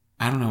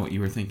 I don't know what you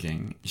were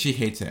thinking. She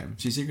hates him.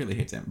 She secretly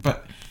hates him.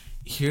 But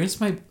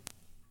here's my,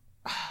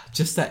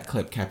 just that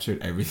clip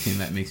captured everything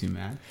that makes me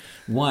mad.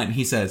 One,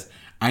 he says,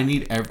 I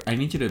need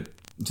you to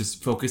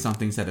just focus on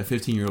things that a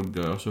 15-year-old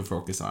girl should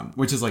focus on,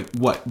 which is like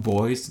what?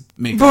 Boys,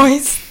 makeup,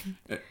 Boys,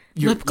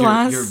 your, lip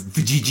gloss, your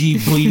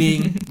GG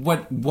bleeding.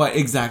 What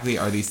exactly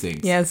are these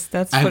things? yes,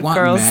 that's what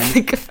girls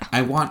think about.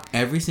 I want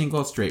every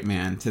single straight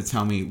man to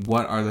tell me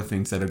what are the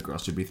things that a girl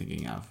should be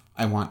thinking of.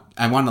 I want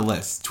a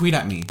list. Tweet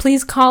at me.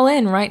 Please call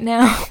in right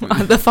now.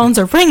 The phones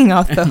are ringing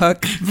off the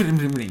hook.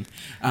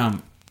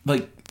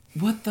 Like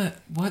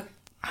what?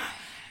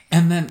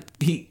 And then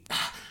he.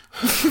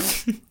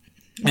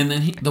 And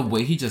then the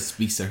way he just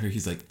speaks to her,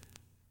 he's like,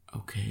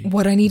 okay.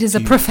 What I need is a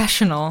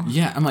professional.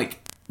 Yeah, I'm like,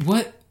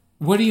 what?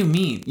 What do you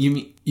mean?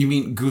 You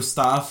mean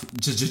Gustav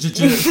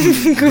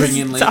bring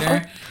in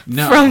later?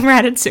 No. From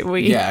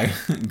Ratatouille. Yeah,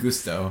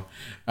 Gusto.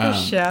 The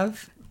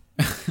chef.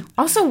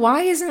 Also,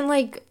 why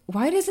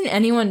doesn't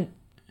anyone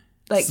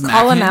like Smack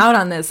call him him? out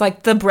on this?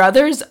 Like the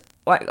brothers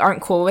like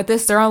aren't cool with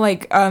this. They're all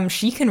like,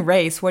 she can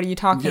race. What are you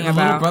talking Yeah, the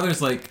about? little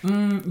brother's like,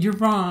 you're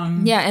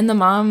wrong. Yeah, and the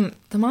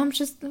mom's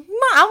just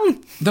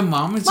mom. The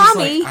mom is just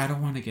Mommy. like, I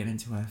don't want to get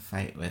into a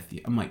fight with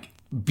you. I'm like,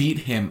 beat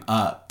him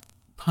up,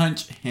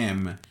 punch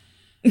him.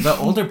 The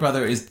older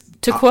brother is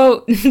To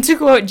quote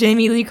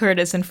Jamie Lee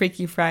Curtis in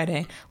Freaky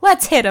Friday,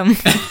 let's hit him.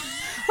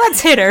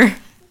 Let's hit her.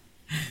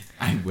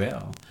 I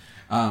will.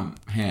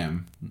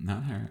 Him,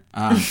 not her.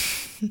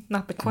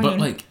 Not the queen. But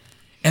like,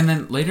 and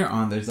then later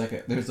on,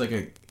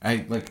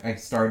 I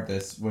started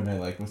this when I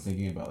like was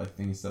thinking about like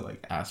things to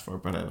like ask for,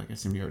 but I like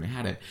assumed you already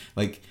had it.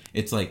 Like,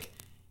 it's like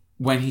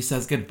when he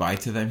says goodbye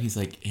to them, he's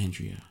like,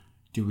 Andrea,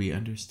 do we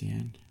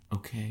understand?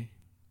 Okay.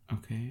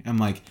 I'm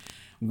like,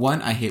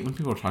 one, I hate when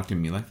people talk to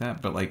me like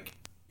that, but like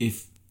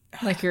if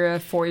like you're a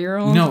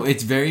 4-year-old? no,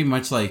 it's very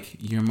much like,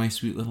 you're my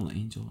sweet little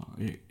angel.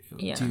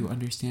 Yeah. Do you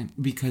understand?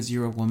 Because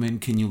you're a woman,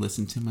 can you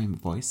listen to my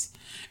voice?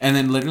 And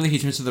then literally he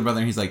turns to the brother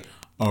and he's like,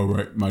 all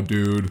right, my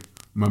dude,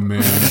 my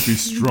man, be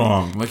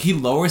strong. Like he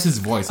lowers his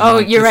voice. Oh,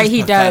 like, you're this right, is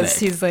he pathetic. does.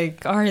 He's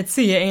like, all right,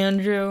 see ya,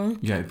 Andrew.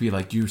 Yeah, it'd be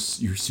like, you're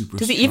super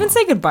Does he even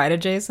say goodbye to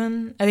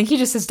Jason? I think he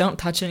just says, don't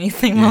touch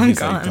anything while I'm he's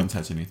gone. like, don't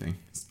touch anything.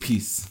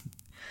 Peace.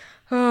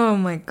 Oh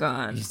my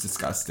god. He's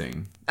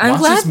disgusting. I'm Watch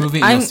glad this movie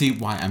and I'm- you'll see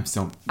why I'm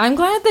so... I'm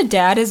glad the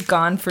dad is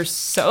gone for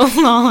so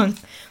long.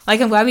 Like,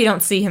 I'm glad we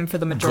don't see him for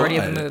the majority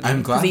of the Good. movie.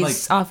 I'm glad, 'cause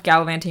he's like- off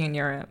gallivanting in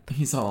Europe.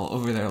 He's all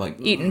over there like...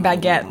 Eating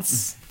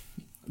baguettes.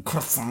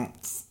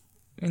 Croissants.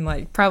 And,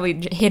 like,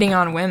 probably hitting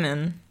on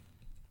women.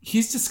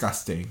 He's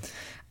disgusting.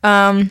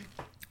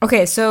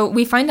 Okay, so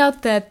we find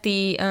out that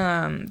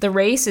the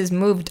race is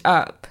moved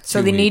up. So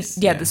 2 they weeks,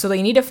 need yeah. so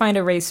they need to find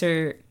a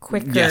racer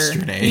quicker.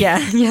 Yesterday. Yeah,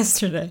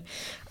 yesterday.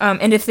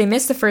 And if they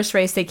miss the first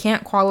race, they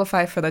can't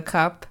qualify for the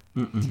cup.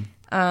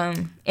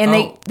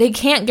 And they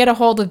can't get a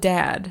hold of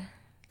Dad.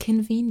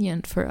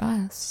 Convenient for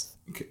us.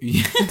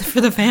 Yeah.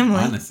 For the family.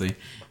 Honestly.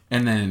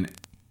 And then...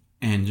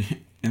 And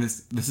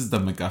this is the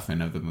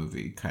MacGuffin of the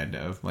movie, kind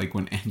of. Like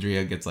when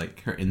Andrea gets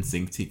like her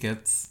NSYNC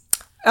tickets.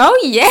 Oh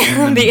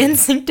yeah, the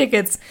NSYNC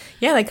tickets.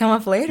 Yeah, they come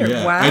up later.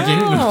 Yeah, Wow. I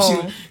didn't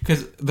know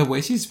because the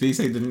way she speaks,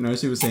 I didn't know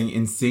she was saying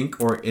NSYNC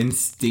or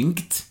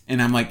instinct,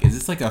 and I'm like, is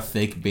this like a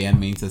fake band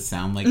made to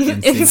sound like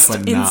NSYNC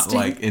but not Instinct.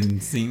 like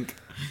NSYNC?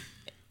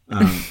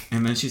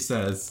 And then she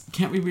says,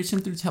 "Can't we reach him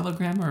through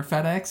Telegram or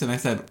FedEx?" And I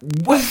said,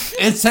 "What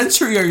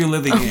century are you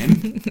living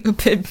in?"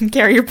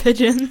 Carrier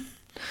pigeon.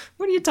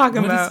 What are you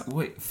talking about?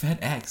 Wait,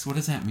 FedEx? What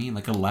does that mean?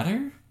 Like a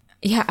letter?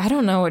 Yeah, I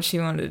don't know what she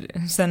wanted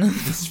to send him.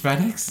 Does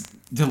FedEx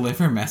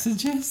deliver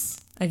messages?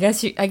 I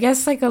guess you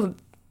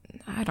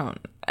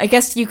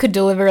could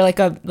deliver like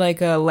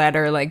a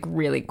letter like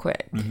really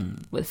quick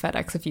with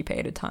FedEx if you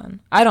paid a ton.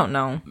 I don't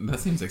know. That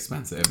seems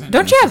expensive.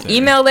 Don't you have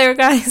email there,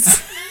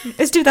 guys?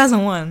 It's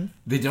 2001.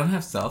 They don't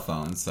have cell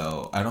phones,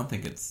 so I don't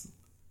think it's...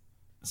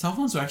 Cell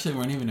phones actually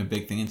weren't even a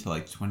big thing until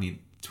like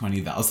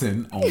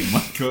 20,000. Oh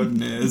my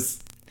goodness.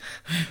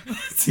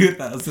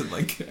 2000,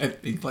 like, I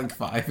think like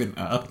 5 and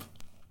up.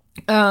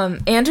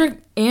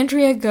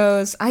 Andrea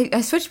goes...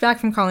 I switched back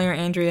from calling her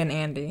Andrea and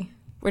Andy.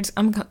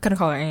 I'm gonna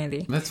call her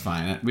Andy. That's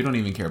fine. We don't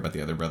even care about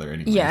the other brother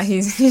anymore. Yeah,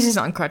 he's just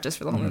on crutches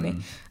for the whole movie.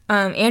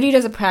 Andy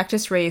does a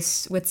practice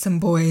race with some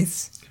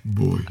boys.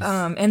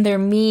 And they're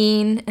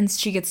mean, and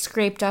she gets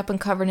scraped up and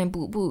covered in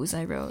boo-boos,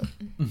 I wrote.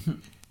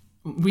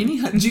 Weenie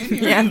Hut Jr.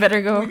 Yeah,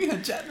 better go. Weenie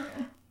Hut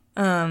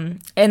General.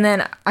 And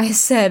then I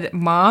said,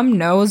 Mom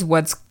knows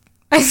what's...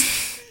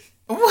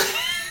 What?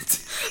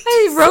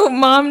 I wrote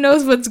Mom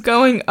knows what's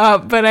going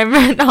up, but I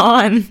meant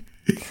on.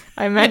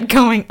 I meant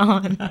going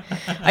on.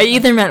 I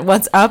either meant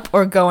what's up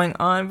or going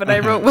on, but I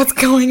wrote what's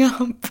going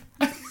up.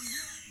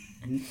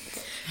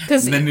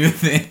 The new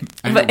thing.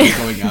 I know what's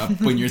going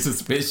up when you're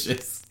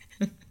suspicious.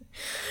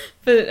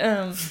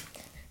 But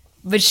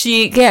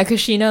she, because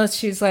she knows,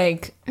 she's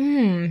like,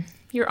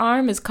 your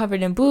arm is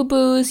covered in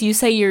boo-boos. You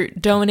say you're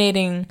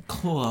donating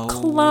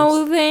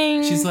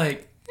clothing. She's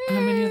like, how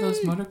many of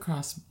those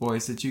motocross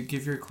boys did you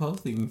give your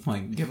clothing,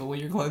 like, give away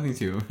your clothing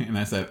to? And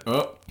I said,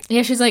 oh.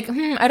 Yeah, she's like,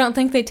 I don't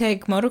think they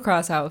take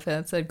motocross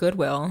outfits at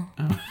Goodwill.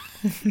 Oh.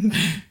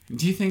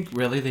 Do you think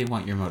really they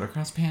want your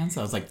motocross pants?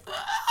 I was like,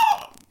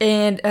 oh.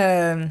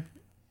 And,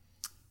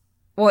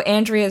 well,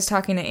 Andrea's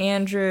talking to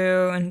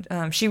Andrew,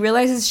 and she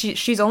realizes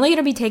she's only going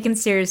to be taken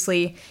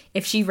seriously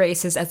if she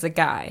races as a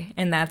guy.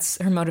 And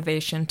that's her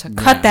motivation to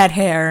cut that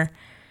hair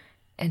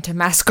and to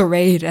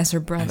masquerade as her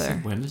brother. I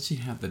said, when did she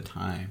have the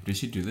time? Did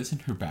she do this in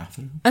her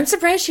bathroom? I'm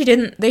surprised she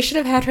didn't. They should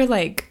have had her,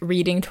 like,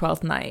 reading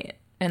 12th Night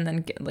and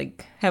then,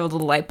 have a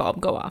little light bulb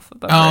go off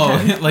above her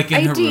head. Like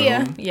in her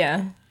room?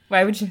 Yeah.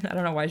 Why would you? I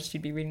don't know why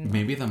she'd be reading that.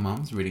 Maybe the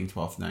mom's reading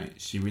 12th Night.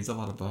 She reads a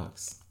lot of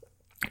books.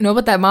 No,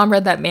 but that mom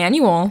read that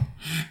manual.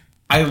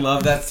 I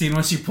love that scene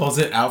when she pulls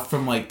it out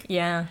from, like...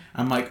 Yeah.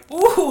 I'm like,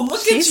 ooh,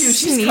 look at you.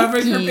 She's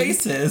covering her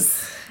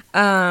bases.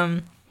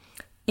 And,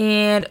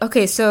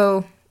 okay,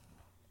 so...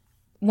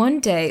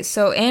 One day,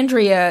 so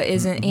Andrea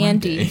isn't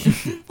Andy.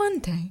 One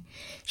day.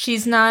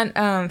 She's not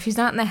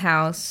in the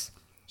house.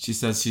 She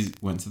says she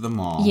went to the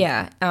mall.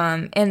 Yeah.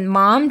 And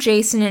Mom,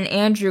 Jason, and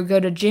Andrew go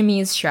to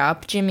Jimmy's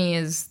shop.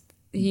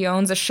 He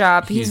owns a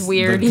shop. He's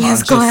weird. He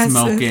has glasses.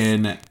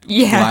 Smoking,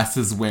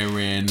 glasses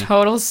wearing.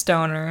 Total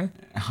stoner.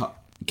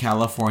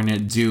 California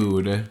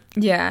dude.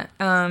 Yeah.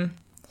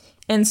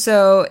 And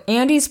so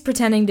Andy's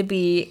pretending to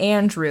be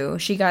Andrew.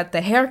 She got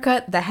the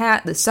haircut, the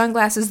hat, the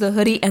sunglasses, the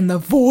hoodie, and the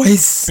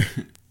voice.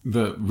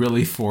 The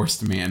really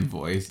forced man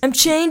voice. I'm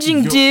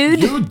changing, dude.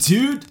 Yo,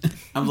 dude.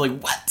 I'm like,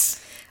 what?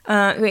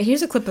 Wait,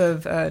 here's a clip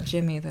of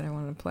Jimmy that I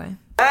wanted to play.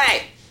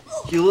 Hey,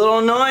 you little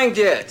annoying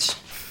dudes.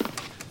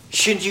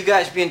 Shouldn't you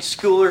guys be in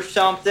school or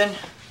something?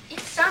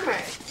 It's summer.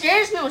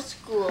 There's no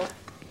school.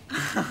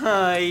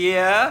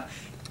 Yeah?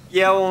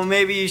 Yeah, well,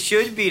 maybe you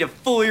should be to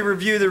fully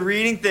review the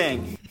reading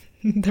thing.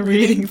 The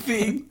reading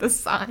thing. The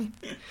sign.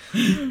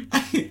 You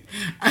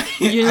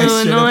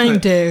know, annoying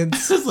dudes.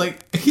 This is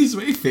like, he's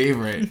my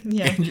favorite.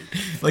 Yeah.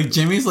 Like,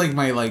 Jimmy's like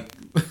my, like...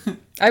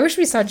 I wish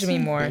we saw Jimmy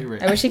more.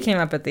 favorite. I wish he came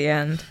up at the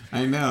end.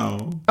 I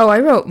know. Oh, I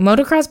wrote,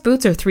 motocross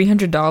boots are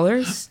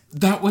 $300?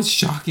 That was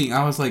shocking.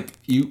 I was like,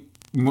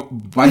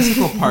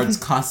 bicycle parts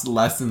cost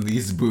less than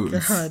these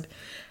boots. God.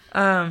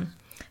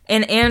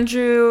 And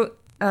Andrew...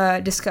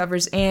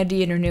 discovers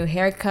Andy and her new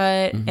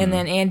haircut, and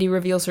then Andy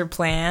reveals her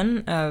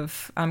plan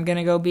of, I'm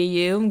gonna go be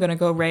you, I'm gonna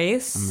go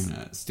race. I'm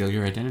gonna steal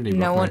your identity.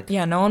 No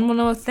one will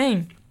know a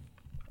thing.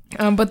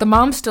 But the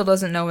mom still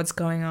doesn't know what's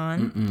going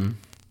on.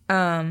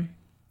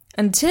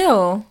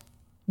 Until,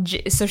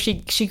 so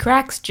she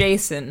cracks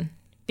Jason.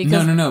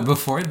 Because, No.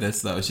 Before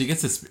this, though, she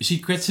gets she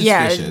gets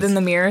suspicious. Yeah, in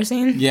the mirror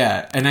scene.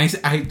 Yeah, and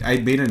I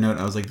made a note.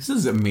 I was like, this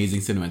is amazing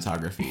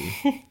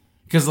cinematography.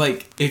 Because,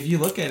 like, if you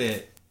look at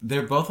it,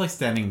 they're both, like,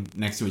 standing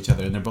next to each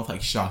other, and they're both,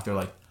 like, shocked. They're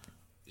like,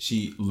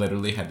 she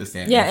literally had to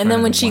stand Yeah, and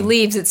then when she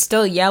leaves, it's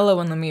still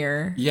yellow in the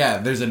mirror. Yeah,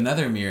 there's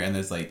another mirror, and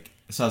there's, like...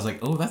 So I was like,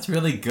 oh, that's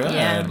really good.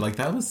 Yeah. Like,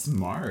 that was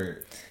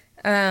smart.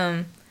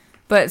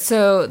 But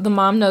so the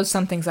mom knows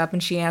something's up,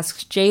 and she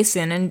asks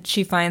Jason, and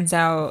she finds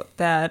out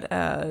that...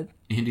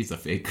 Andy's a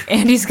fake.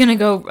 Andy's gonna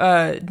go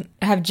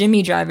have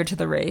Jimmy drive her to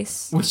the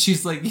race. When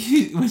she's like...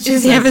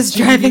 Does he have his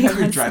driving glasses?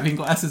 Your driving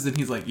glasses? And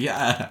he's like,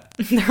 yeah.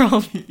 They're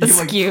all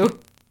askew.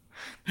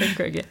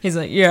 He's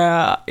like,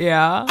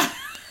 yeah.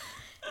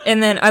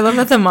 And then I love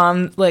that the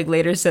mom, like,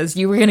 later says,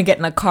 you were gonna get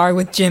in a car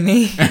with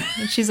Jimmy.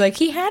 And she's like,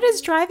 he had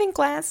his driving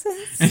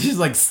glasses. And she's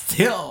like,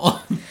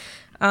 still.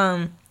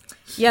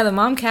 Yeah, the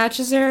mom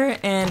catches her,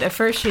 and at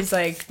first she's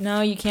like,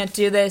 "No, you can't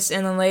do this,"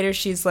 and then later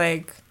she's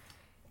like,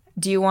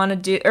 "Do you want to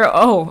do?"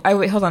 Or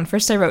wait, hold on.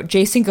 First, I wrote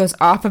Jason goes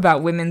off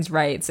about women's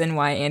rights and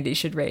why Andy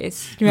should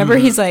race. Do you remember?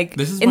 He's like,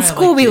 This is in why I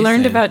school like we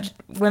learned Jason. about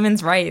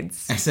women's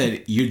rights. I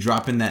said you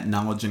dropping that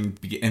knowledge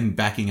and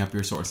backing up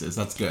your sources.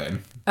 That's good.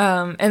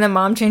 And the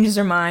mom changes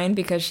her mind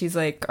because she's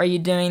like, "Are you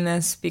doing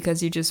this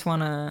because you just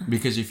want to?"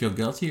 Because you feel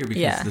guilty, or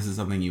because Yeah. this is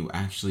something you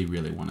actually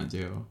really want to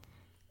do.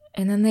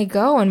 And then they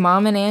go, and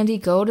Mom and Andy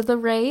go to the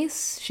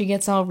race. She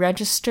gets all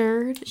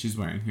registered. She's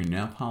wearing her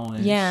nail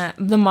polish. Yeah,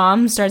 the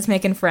mom starts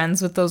making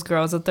friends with those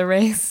girls at the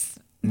race,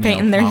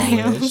 painting their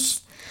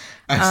nails.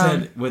 I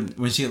said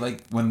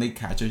when they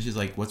catch her, she's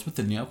like, "What's with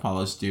the nail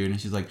polish, dude?"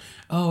 And she's like,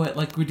 "Oh, it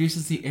like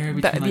reduces the air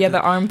between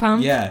The arm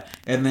pump. Yeah,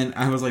 and then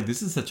I was like,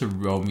 "This is such a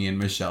Romy and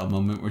Michelle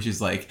moment where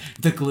she's like,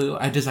 the glue.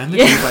 I designed the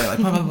glue by like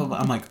blah blah blah." Blah.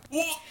 I'm like,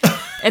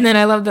 And then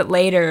I love that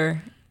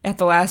later at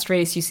the last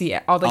race, you see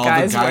all the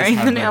guys wearing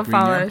have the that nail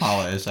green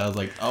polish. I was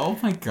like, "Oh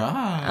my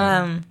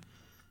god."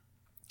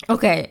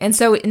 Okay, and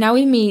so now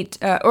we meet.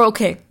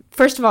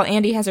 First of all,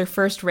 Andy has her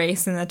first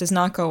race, and that does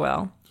not go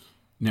well.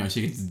 No,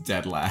 she gets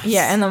dead last.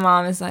 Yeah, and the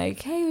mom is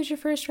like, "Hey, it was your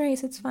first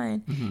race. It's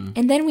fine." Mm-hmm.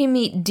 And then we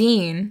meet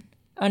Dean,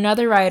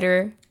 another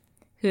rider,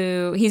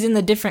 who he's in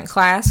the different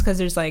class because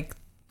there's like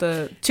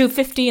the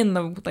 250 and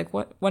the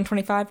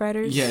 125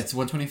 riders. Yeah, it's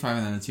 125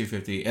 and then the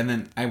 250. And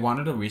then I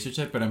wanted to research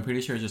it, but I'm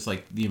pretty sure it's just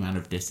like the amount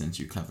of distance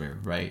you cover,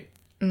 right?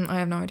 I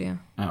have no idea.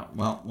 Oh,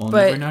 well, we'll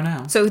But never know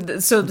now.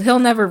 so he'll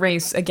never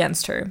race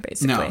against her,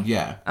 basically. No,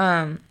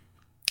 yeah.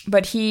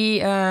 But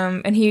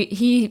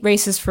he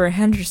races for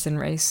Henderson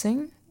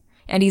Racing,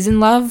 and he's in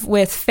love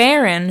with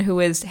Farron, who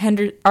is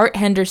Art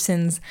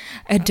Henderson's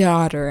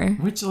daughter.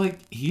 Which, like,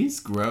 he's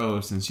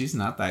gross and she's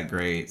not that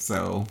great,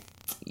 so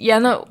Yeah,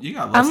 no. you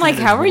got I'm like,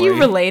 left-handed how are you boy.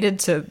 related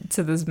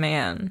to this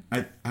man?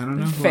 I don't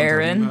know who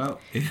Farron? I'm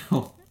talking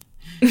about.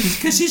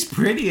 Because she's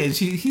pretty and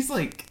he's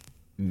like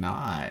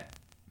not.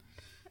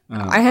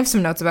 I have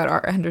some notes about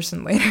Art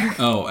Henderson later.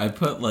 Oh, I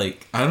put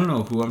like, I don't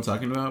know who I'm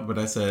talking about, but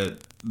I said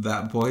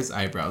that boy's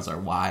eyebrows are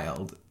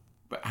wild.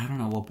 But I don't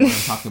know what boy I'm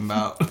talking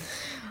about.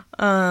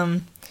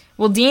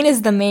 Well, Dean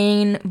is the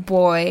main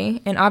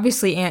boy, and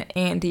obviously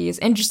Andy is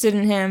interested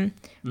in him.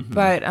 Mm-hmm.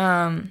 But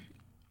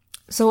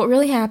so what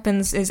really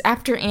happens is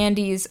after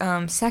Andy's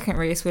second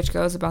race, which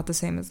goes about the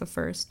same as the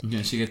first.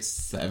 Yeah, she gets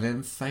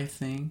 7th, I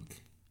think.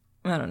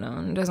 I don't know.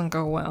 It doesn't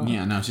go well.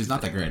 Yeah, no, she's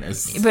not the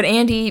greatest. But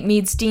Andy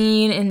meets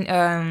Dean,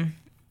 and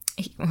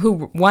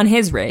who won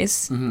his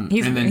race. And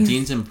then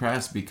Dean's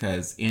impressed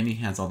because Andy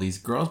has all these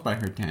girls by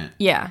her tent.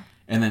 Yeah.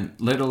 And then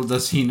little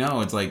does he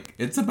know, it's like,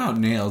 it's about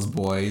nails,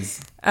 boys.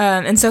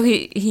 And so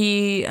he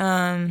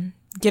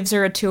gives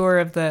her a tour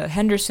of the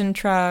Henderson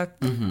truck.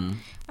 Mm-hmm.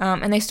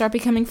 And they start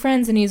becoming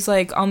friends, and he's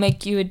like, "I'll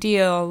make you a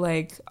deal.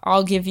 Like,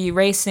 I'll give you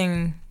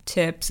racing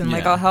tips, and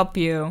like, Yeah. I'll help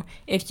you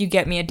if you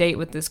get me a date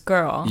with this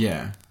girl."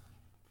 Yeah.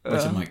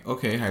 Which I'm like,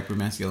 okay,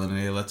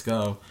 hypermasculinity, let's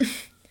go.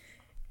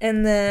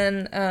 And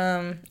then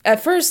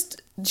at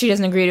first she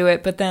doesn't agree to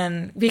it, but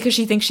then because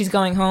she thinks she's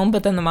going home,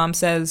 but then the mom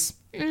says,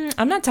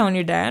 "I'm not telling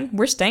your dad.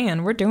 We're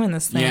staying. We're doing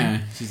this thing."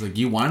 Yeah. She's like,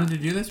 you wanted to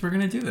do this? We're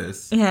going to do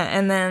this. Yeah,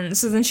 and then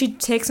she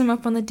takes him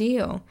up on the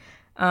deal.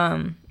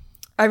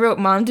 I wrote,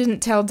 "Mom didn't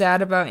tell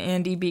Dad about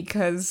Andy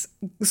because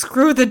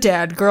screw the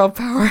dad, girl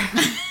power."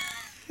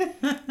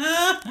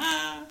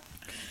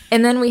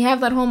 And then we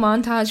have that whole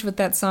montage with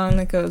that song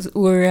that goes,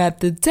 "We're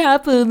at the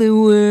top of the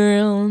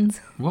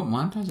world," What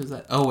montage is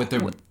that? Oh, with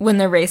the... when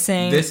they're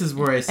racing. This is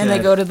where I said... and they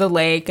go to the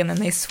lake, and then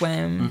they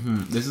swim.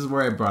 Mhm. This is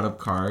where I brought up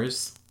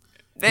Cars.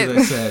 Because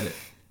I said...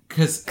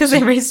 Because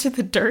they race to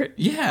the dirt.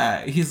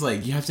 Yeah, he's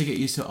like, you have to get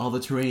used to all the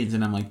terrains.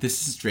 And I'm like,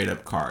 this is straight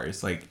up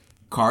Cars. Like,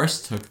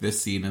 Cars took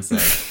this scene and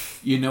said,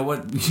 you know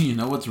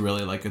what's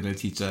really like going to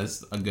teach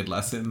us a good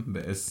lesson?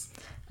 This.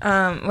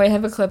 I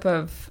have a clip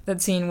of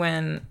that scene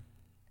when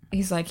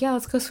he's like, "Yeah,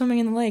 let's go swimming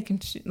in the lake,"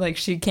 and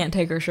she can't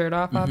take her shirt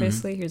off.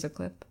 Obviously, here's a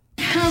clip.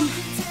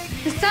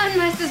 The sun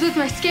messes with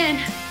my skin.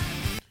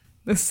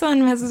 The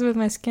sun messes with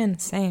my skin.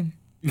 Same.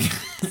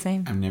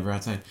 I'm never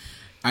outside.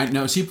 I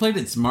know she played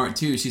it smart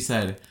too. She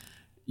said,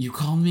 "You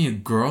called me a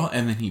girl,"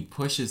 and then he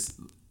pushes.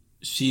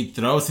 She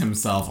throws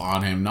himself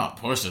on him, not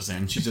pushes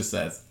him. She just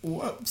says,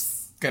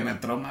 "Whoops, gonna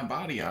throw my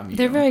body on you."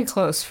 They're very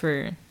close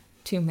for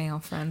two male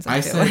friends.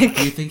 I feel said, like.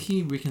 do you think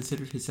he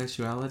reconsidered his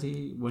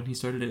sexuality when he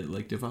started to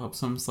like develop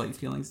some slight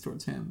feelings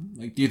towards him?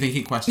 Like, do you think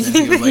he questioned?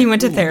 He, was he like,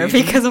 went to "Ooh, therapy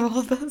maybe." because of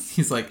all this.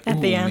 He's like, at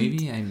 "Ooh, the end.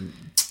 maybe I'm."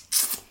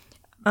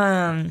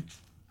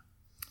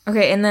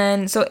 Okay, and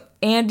then so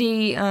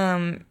Andy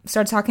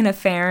starts talking to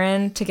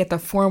Farron to get the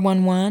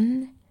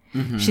 411.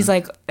 She's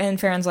like, and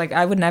Farron's like,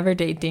 "I would never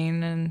date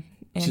Dean," and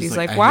Andy's She's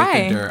like, I "Why?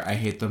 hate the dirt. I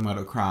hate the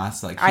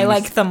motocross. Like, I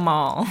like them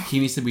all." He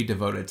needs to be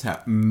devoted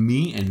to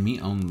me and me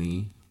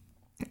only.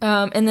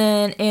 And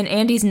then in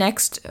Andy's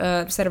next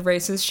set of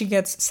races, she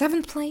gets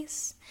 7th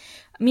place.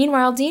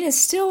 Meanwhile, Dean is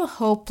still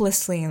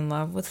hopelessly in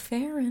love with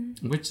Farron.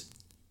 Which,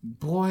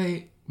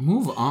 boy,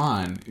 move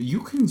on. You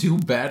can do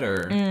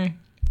better. And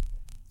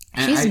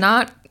She's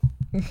not.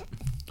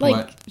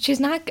 Like, What?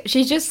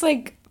 she's just,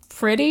 like,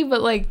 pretty,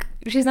 but, like,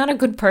 she's not a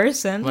good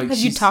person. Like, Have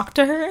you she's- talked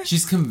to her?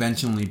 She's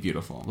conventionally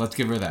beautiful. Let's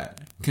give her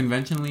that.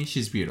 Conventionally,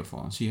 she's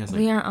beautiful. She has like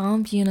We are all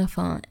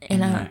beautiful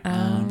in our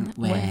own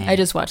way. I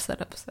just watched that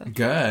episode.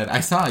 good.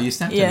 I saw you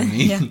snapped Yeah, at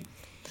me.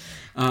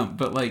 yeah.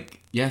 But like,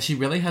 yeah, she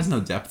really has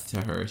no depth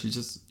to her.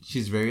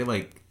 She's very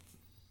like,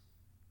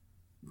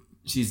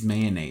 she's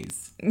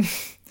mayonnaise.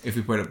 If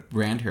we put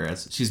brand her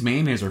as, she's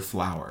mayonnaise or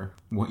flour,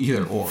 well,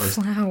 either or.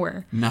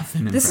 Flower.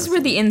 Nothing. This is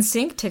where the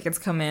NSYNC tickets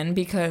come in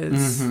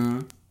because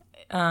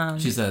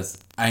she says,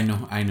 "I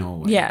know a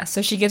way." yeah,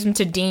 so she gives them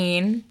to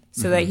Dean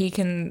so that he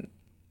can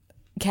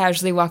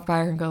casually walk by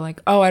her and go like,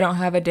 "Oh, I don't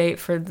have a date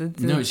for the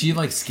No, she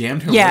like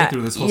scammed her yeah way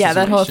through this whole yeah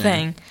situation. that whole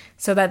thing."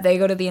 So that they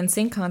go to the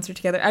NSYNC concert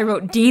together. I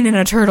wrote Dean in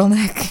a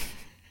turtleneck.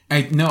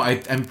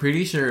 I'm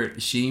pretty sure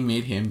she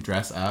made him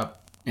dress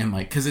up and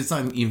like, because it's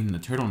not even the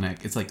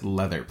turtleneck; it's like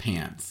leather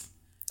pants.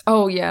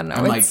 Oh yeah, no,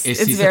 I'm like, it's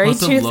is he very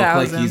supposed to look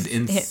like 2000s. he's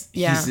in?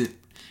 Yeah. He's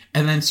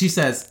and then she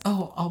says,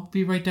 "Oh, I'll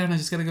be right down. I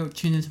just gotta go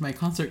change into my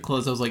concert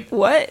clothes." I was like,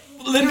 What?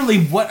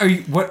 literally, what are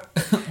you? What?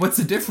 What's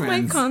the My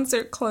difference?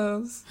 concert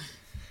clothes.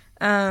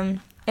 And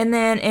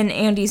then in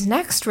Andy's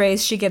next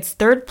race, she gets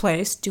third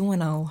place,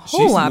 doing a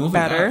whole She's lot moving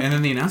better. up, and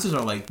then the announcers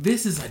are like,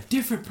 "This is a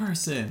different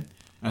person."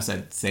 I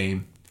said,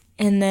 "Same."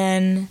 And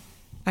then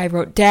I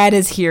wrote, Dad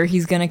is here.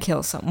 He's going to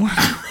kill someone.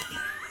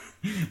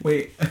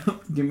 Wait,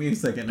 give me a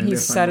second. I need to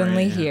He's find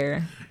suddenly right now.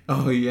 here.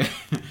 Oh yeah,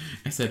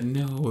 I said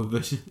no.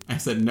 I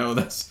said no.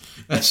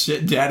 That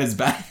shit. Dad is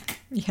back.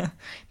 Yeah.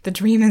 The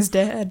dream is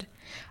dead.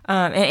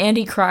 And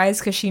Andy cries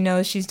because she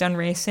knows she's done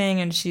racing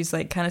and she's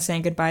like kind of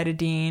saying goodbye to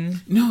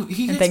Dean. No,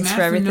 he gets thanks mad for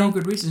for no everything.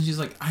 good reason. She's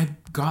like, I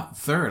got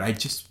third. I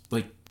just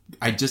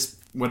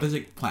what is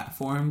it?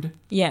 Platformed.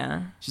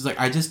 Yeah. She's like,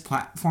 I just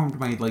platformed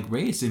my like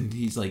race, and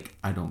he's like,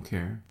 I don't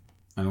care.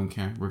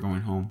 We're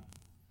going home.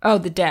 Oh,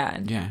 the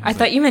dad. Yeah, I he's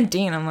thought like- you meant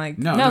Dean. I'm like,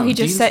 No, no, no, he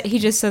just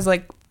Dean's- says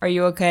like, are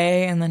you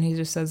okay? And then he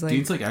just says like,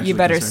 Dean's like, actually you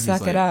better concerned. suck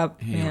He's it like,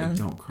 up, Hey, man. like,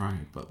 don't cry,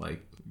 but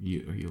like, are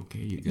you okay?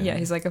 You good? Yeah,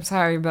 he's like, I'm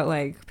sorry, but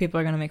like, people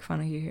are gonna make fun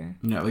of you here.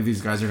 Yeah, like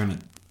these guys are gonna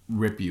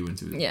rip you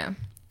into. Yeah.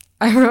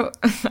 I wrote,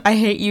 I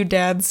hate you,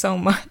 Dad, so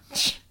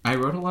much. I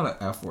wrote a lot of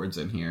F words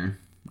in here,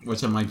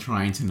 which I'm like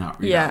trying to not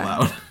read Yeah. out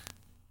loud.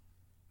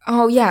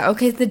 Oh yeah,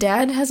 okay. The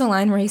dad has a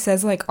line where he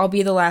says like, "I'll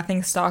be the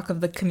laughing stock of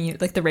the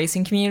like the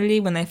racing community,"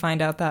 when they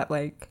find out that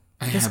like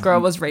this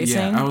girl was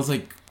racing. Yeah, I was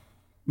like,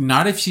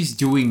 not if she's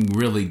doing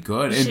really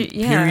good. And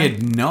Yeah.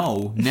 period,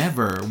 no,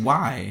 never.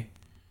 Why?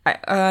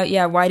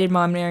 Yeah. Why did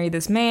Mom marry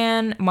this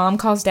man? Mom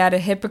calls Dad a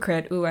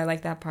hypocrite. Ooh, I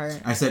like that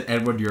part. I said,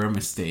 Edward, you're a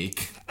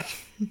mistake.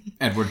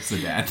 Edward's the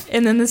dad.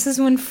 And then this is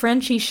when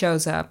Frenchie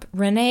shows up.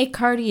 Rene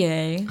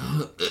Cartier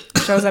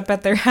shows up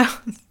at their house.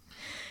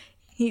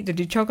 Did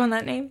you choke on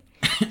that name?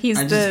 He's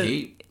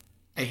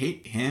I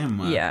hate him.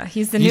 Yeah,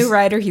 he's the new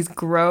writer. He's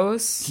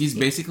gross. He's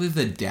basically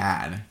the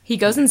dad He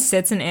goes and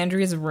sits in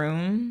Andrea's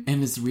room.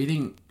 and is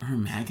reading her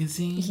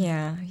magazine.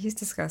 Yeah, he's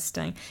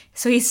disgusting.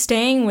 So he's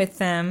staying with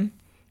them.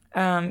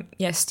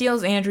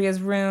 Steals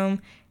Andrea's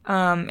room.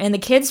 And the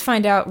kids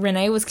find out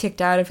Rene was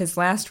kicked out of his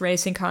last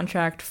racing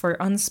contract for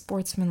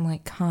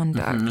unsportsmanlike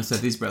conduct. I said,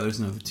 these brothers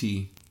know the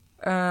tea.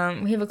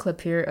 We have a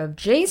clip here of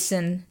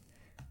Jason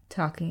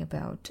talking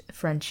about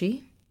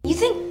Frenchie. You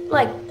think,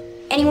 like,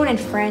 anyone in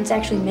France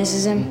actually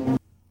misses him?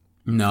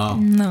 No.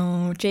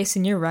 No,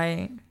 Jason, you're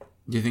right.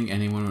 Do you think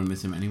anyone would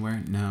miss him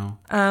anywhere? No.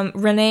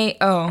 Renee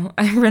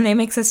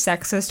makes a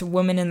sexist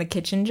woman in the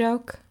kitchen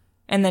joke.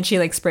 And then she,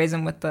 like, sprays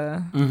him with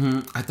the...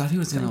 I thought he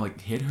was gonna, like,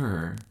 hit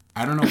her.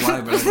 I don't know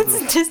why, but That's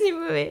a Disney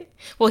movie.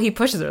 Well, he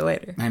pushes her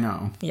later. I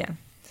know. Yeah.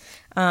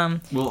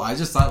 Well, I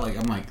just thought, like,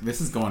 I'm like,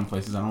 this is going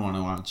places I don't want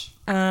to watch.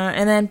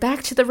 And then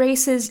back to the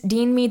races.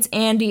 Dean meets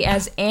Andy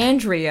as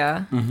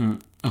Andrea.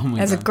 Oh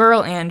my As a God.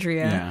 girl,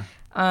 Andrea.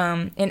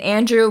 Yeah. And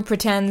Andrew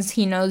pretends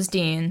he knows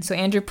Dean. So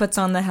Andrew puts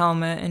on the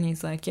helmet and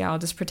he's like, yeah, I'll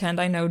just pretend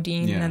I know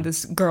Dean Yeah. and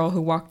this girl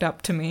who walked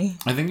up to me.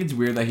 I think it's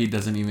weird that he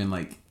doesn't even,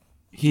 like,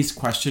 he's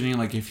questioning,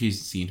 like, if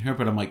he's seen her,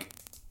 but I'm like,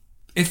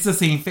 it's the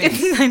same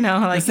face. I know,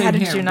 like, same how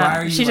did hair. you Why not?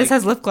 are you, She just like-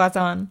 has lip gloss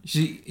on.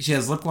 She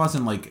has lip gloss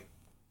and, like,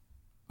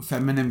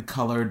 feminine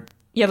colored.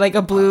 Yeah, like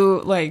a blue,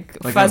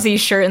 like Like fuzzy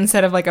shirt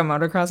instead of like a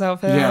motocross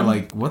outfit. Yeah,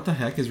 like, what the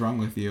heck is wrong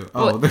with you?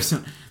 Oh,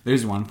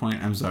 there's one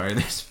point, I'm sorry,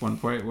 there's one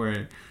point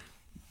where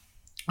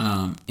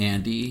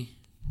Andy,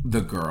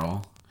 the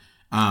girl,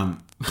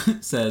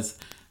 says,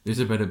 there's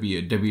about to be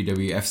a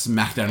WWF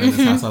SmackDown in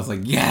this house. I was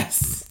like,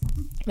 yes!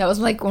 That was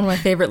like one of my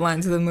favorite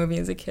lines of the movie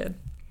as a kid.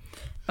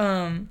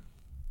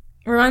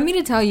 Remind me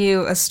to tell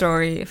you a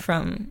story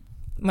from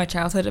my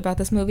childhood about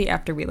this movie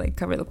after we like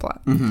cover the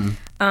plot.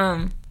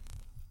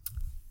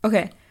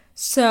 Okay,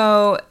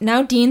 so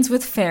now Dean's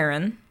with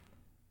Farron,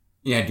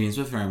 Yeah, Dean's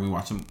with her and we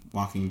watch him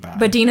walking back.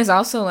 but Dean is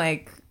also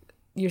like,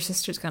 your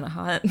sister's kind of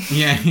hot.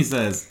 Yeah, he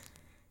says,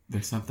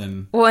 there's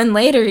something... Well, and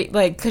later,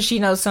 like, because she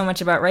knows so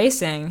much about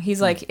racing, he's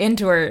like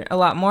into her a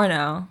lot more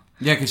now.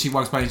 Yeah, because she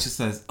walks by and she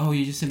says, oh,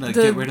 you just need to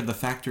get rid of the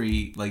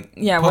factory, like,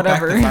 Yeah, put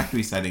whatever. back the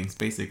factory settings,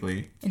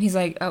 basically. And he's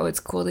like, oh, it's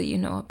cool that you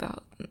know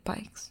about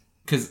bikes.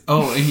 Because,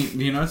 oh, and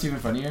you know what's even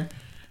funnier?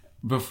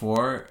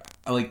 before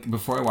I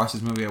watched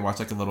this movie, I watched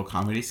like a little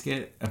comedy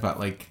skit about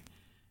like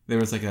there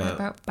was like a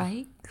About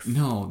bikes?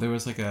 no, there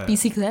was like a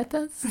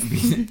Bicicletas?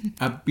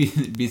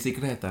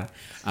 bicicleta.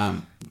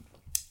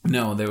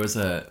 No, there was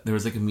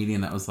like a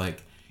comedian that was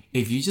like,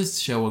 if you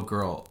just show a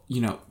girl,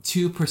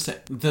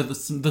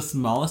 2%, the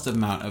smallest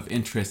amount of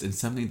interest in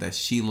something that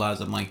she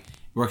loves, I'm like,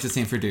 works the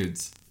same for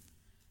dudes.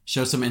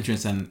 Show some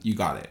interest and you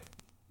got it.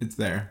 It's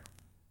there.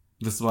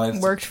 This is why it's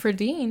Worked for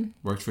Dean.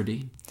 worked for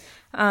Dean.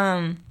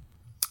 What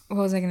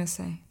was I going to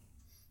say?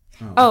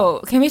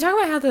 Oh, can we talk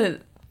about how the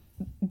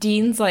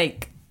Dean's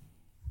like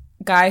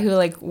guy who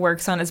like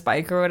works on his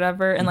bike or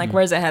whatever and like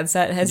wears a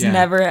headset has Yeah.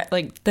 never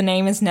like the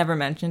name is never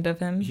mentioned of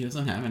him. He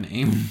doesn't have a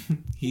name.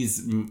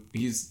 he's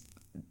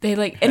They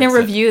like in a Headset.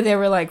 review they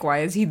were like, why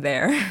is he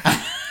there? he's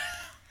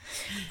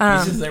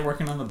just there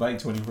working on the bike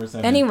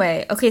 24/7.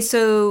 Anyway, okay,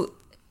 so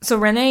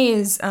Renee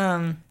is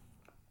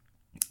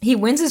he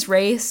wins his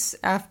race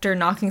after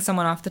knocking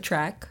someone off the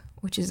track,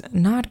 which is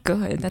not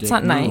good. That's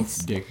not nice.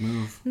 Dick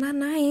move. Not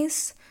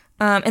nice.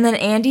 And then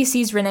Andy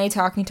sees Renee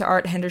talking to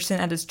Art Henderson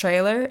at his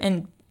trailer,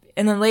 and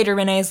then later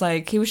Renee's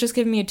like, he was just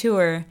giving me a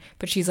tour,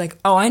 but she's like,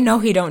 oh, I know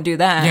he don't do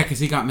that. Yeah, because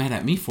he got mad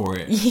at me for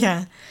it.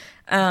 Yeah.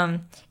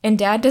 And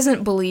Dad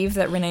doesn't believe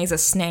that Renee's a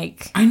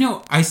snake. I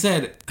know. I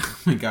said, oh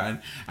my god,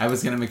 I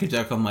was gonna make a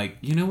joke. I'm like,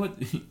 you know what?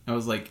 I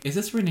was like, is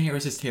this Renee or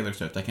is this Taylor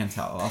Swift? I can't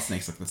tell. All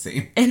snakes look the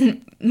same.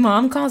 And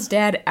Mom calls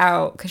Dad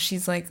out because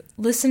she's like,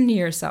 listen to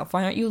yourself.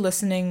 Why aren't you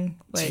listening?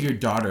 Like, To your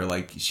daughter,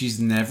 like, she's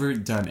never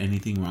done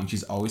anything wrong.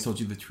 She's always told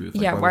you the truth.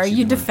 Like, yeah, why would are she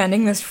you do it?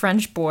 defending this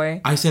French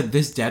boy? I said,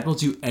 this dad will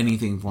do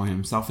anything for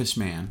him. Selfish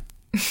man.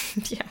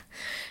 Yeah.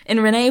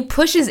 And Renee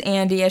pushes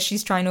Andy as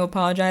she's trying to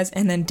apologize,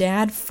 and then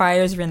Dad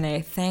fires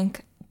Renee.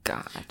 Thank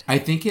God. I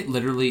think it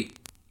literally...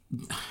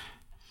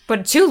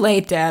 But too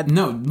late, Dad.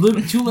 No,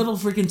 too little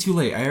freaking too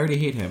late. I already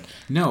hate him.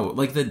 No,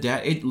 like the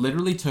dad... It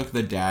literally took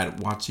the dad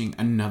watching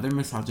another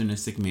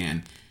misogynistic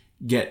man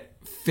get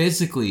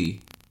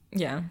physically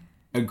Yeah.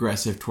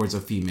 aggressive towards a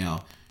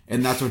female.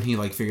 And that's when he,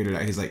 like, figured it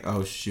out. He's like,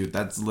 oh, shoot,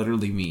 that's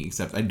literally me,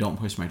 except I don't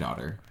push my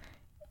daughter.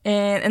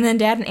 And then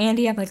Dad and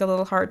Andy have like a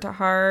little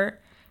heart-to-heart.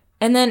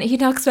 And then he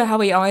talks about how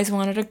he always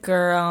wanted a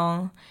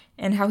girl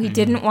and how he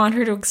didn't want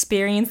her to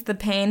experience the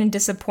pain and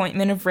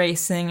disappointment of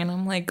racing. And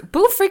I'm like,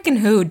 boo freaking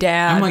who,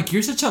 Dad? I'm like,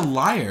 you're such a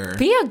liar.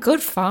 Be a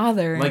good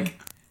father.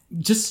 Like,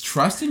 just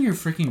trust in your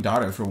freaking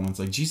daughter for once.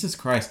 Like, Jesus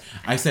Christ.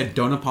 I said,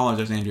 don't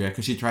apologize, Andrea,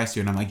 because she tries to.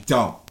 And I'm like,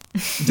 don't.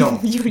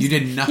 You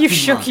did nothing You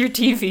shook wrong. your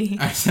TV.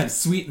 I said,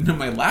 sweet, no,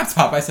 my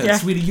laptop. I said, Yeah.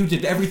 sweetie, you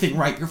did everything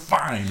right. You're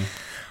fine.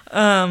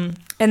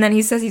 And then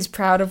he says he's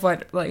proud of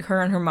what like her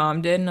and her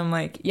mom did. And I'm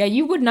like, yeah,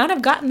 you would not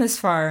have gotten this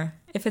far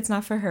if it's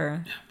not for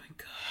her. Oh, my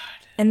God.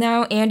 And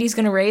now Andy's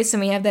going to race,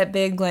 and we have that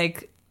big,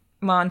 like,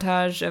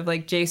 montage of,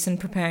 like, Jason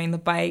preparing the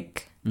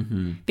bike.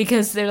 Mm-hmm.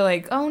 Because they're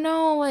like, oh,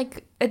 no,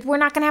 like, we're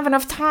not going to have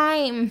enough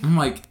time. I'm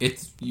like,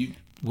 it's, you,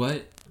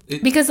 what?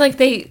 Because, like,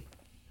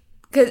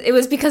 it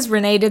was because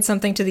Renee did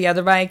something to the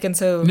other bike, and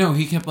so... No,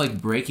 he kept, like,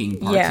 breaking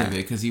parts Yeah. of it,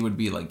 because he would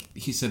be, like,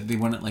 he said he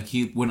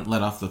wouldn't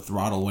let off the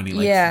throttle when he,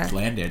 like, Yeah.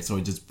 landed, so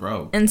it just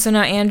broke. And so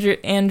now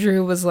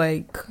Andrew was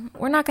like,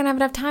 we're not going to have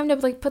enough time to,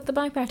 like, put the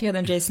bike back together.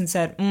 And Jason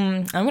said,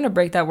 I'm going to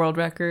break that world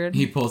record.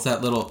 He pulls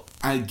that little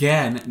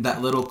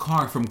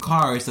car from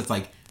Cars that's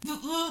like...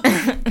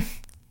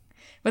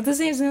 What's his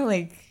name?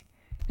 Like,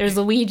 there's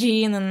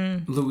Luigi, and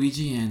then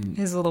Luigi and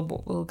his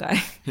little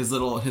guy. his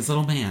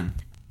little man.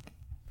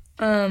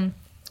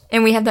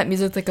 And we have that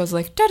music that goes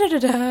like da da da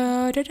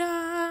da da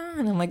da,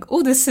 and I'm like,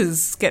 oh, this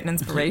is getting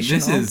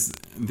inspirational.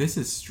 This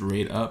is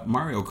straight up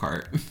Mario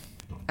Kart.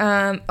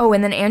 Oh,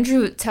 and then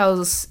Andrew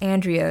tells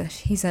Andrea,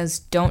 he says,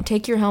 don't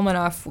take your helmet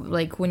off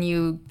like when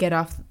you get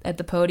off at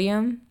the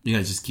podium. Yeah,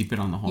 just keep it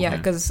on the whole Yeah, time.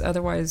 because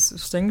otherwise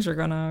things are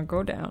gonna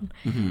go down.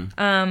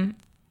 Mm-hmm.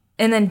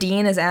 And then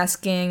Dean is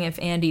asking if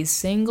Andy's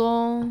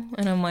single,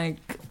 and I'm like,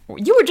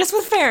 you were just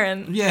with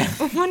Farron. Yeah.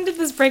 When did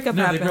this breakup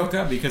No, happen? they broke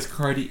up because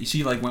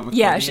she like went with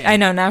Yeah, Cardi. I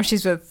know. Now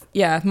she's with...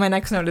 Yeah, my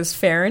next note is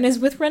Farron is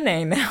with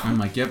Renee now. I'm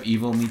like, yep,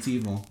 evil meets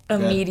evil.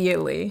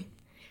 Immediately.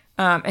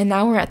 And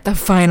now we're at the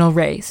final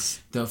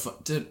race.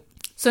 Dude,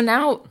 So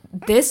now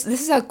this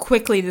is how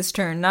quickly this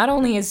turned. Not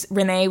only is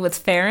Renee with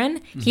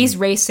Farron, he's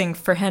racing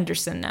for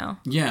Henderson now.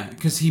 yeah,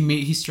 because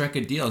he struck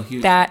a deal.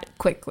 That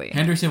quickly.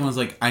 Henderson was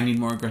like, I need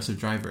more aggressive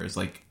drivers,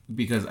 like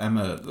because I'm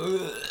a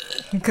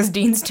Because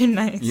Dean's too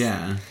nice.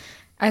 yeah.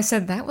 I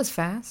said that was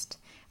fast.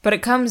 But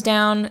it comes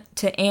down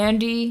to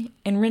Andy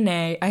and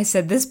Renee. I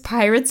said this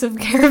Pirates of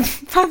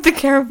the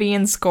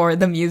Caribbean score.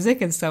 The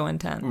music is so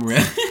intense.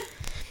 Really?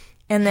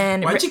 And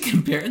then Why'd you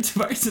compare it to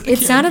Pirates of the it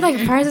sounded like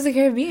Caribbean? Pirates of the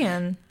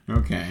Caribbean.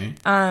 Okay.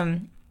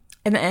 And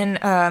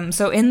then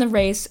so in the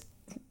race,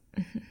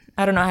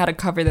 I don't know how to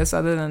cover this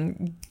other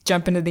than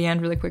jump into the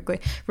end really quickly.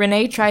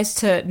 Renee tries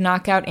to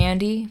knock out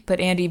Andy,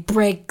 but Andy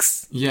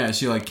breaks. Yeah,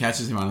 she like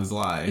catches him on his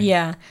lie.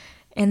 Yeah.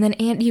 And then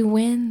Andy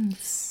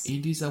wins.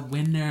 Andy's a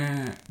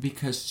winner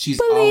because she's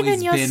Believe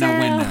always in been a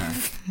winner.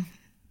 yourself.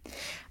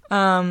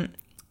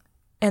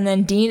 And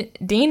then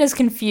Dean is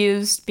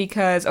confused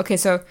because, okay,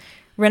 so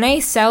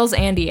Renee sells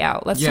Andy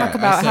out. Let's talk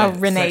about how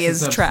Renee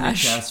is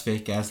trash. Ass,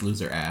 fake ass,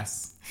 loser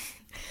ass.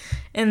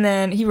 And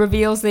then he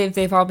reveals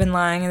they've all been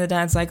lying, and the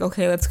dad's like,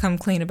 okay, let's come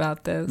clean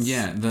about this.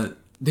 Yeah,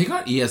 they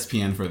got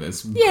ESPN for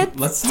this. Yeah,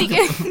 let's talk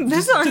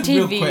this is on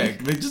TV. Real quick.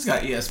 They just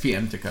got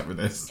ESPN to cover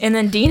this. And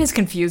then Dean is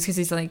confused because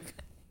he's like,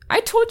 I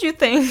told you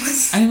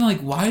things. I'm like,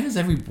 why does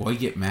every boy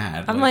get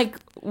mad? I'm like,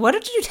 what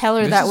did you tell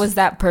her that was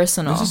that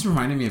personal? This just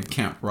reminded me of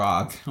Camp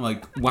Rock.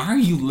 Like, why are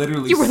you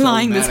literally You were so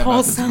lying mad this about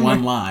whole this summer.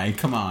 one lie?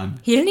 Come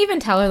on. He didn't even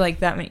tell her like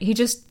that. He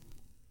just...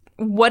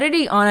 What did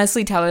he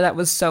honestly tell her that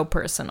was so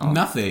personal?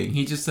 Nothing.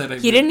 He just said...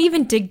 He didn't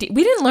even dig deep.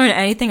 We didn't learn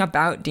anything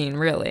about Dean,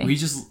 really. We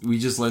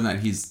just learned that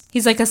he's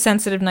like a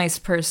sensitive, nice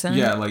person.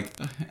 Yeah, like,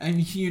 I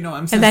mean, you know,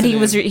 I'm sensitive.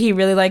 And that he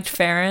really liked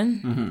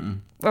Farron.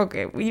 Mm-hmm.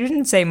 Okay, well, you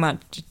didn't say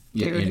much,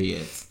 yeah, dude.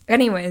 idiots.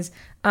 Anyways,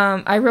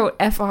 I wrote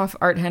F off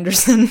Art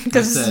Henderson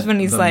because this is when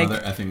he's like...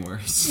 mother effing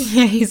worse.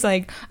 Yeah, he's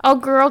like, oh,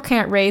 girl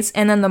can't race.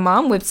 And then the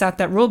mom whips out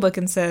that rule book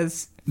and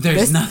says...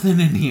 There's nothing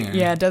in here.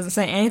 Yeah, it doesn't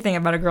say anything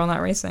about a girl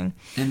not racing.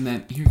 And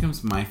then here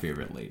comes my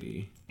favorite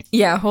lady.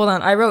 Yeah, hold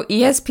on. I wrote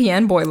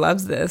ESPN boy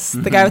loves this.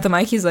 The guy with the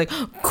mic, he's like,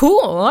 cool,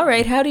 all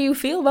right, how do you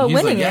feel about He's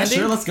winning, like, yeah, Andy?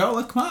 sure, let's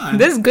go. Come on.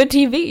 This is good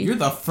TV. You're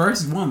the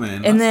first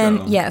woman. And Let's then,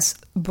 go. yes,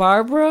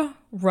 Barbara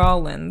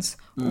Rollins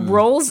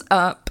rolls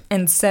up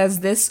and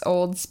says this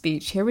old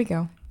speech. Here we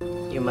go.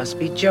 You must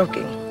be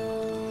joking.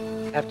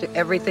 After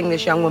everything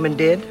this young woman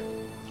did,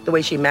 the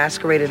way she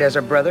masqueraded as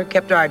her brother,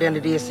 kept her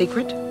identity a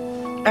secret,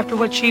 after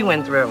what she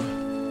went through,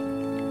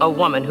 a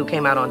woman who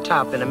came out on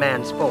top in a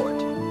man's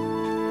sport.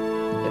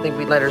 You think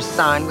we'd let her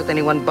sign with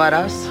anyone but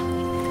us?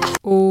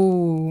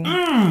 Ooh.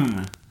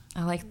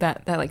 I like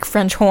that like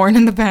French horn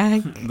in the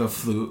bag. The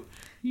flute.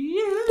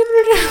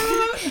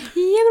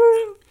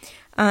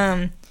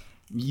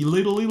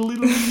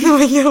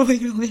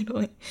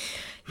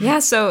 Yeah,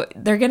 so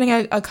they're getting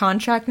a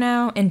contract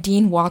now, and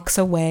Dean walks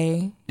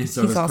away. And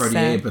so He's does all Cartier,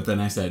 sad. but then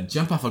I said,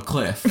 jump off a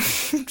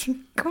cliff.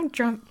 Go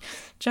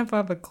jump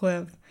off a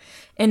cliff.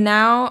 And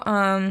now,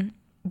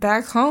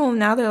 back home,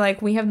 now they're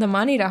like, we have the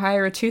money to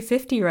hire a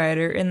 250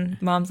 rider,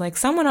 and Mom's like,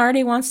 someone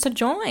already wants to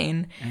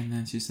join. And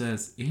then she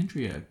says,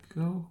 Andrea,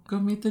 go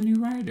meet the new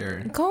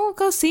rider.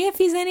 Go see if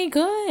he's any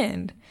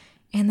good.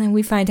 And then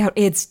we find out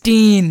it's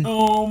Dean.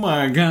 Oh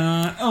my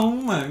god. Oh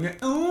my god.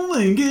 Oh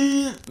my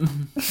god.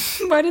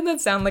 Why did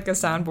that sound like a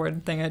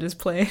soundboard thing I just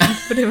played?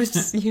 But it was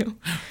just you.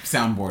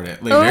 Soundboard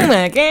it later. Oh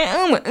my god.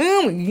 Oh my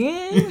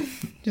god.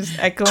 Just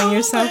echoing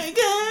yourself. Oh my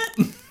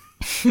god.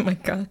 Oh my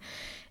god.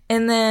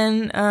 And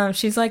then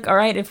she's like, all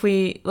right,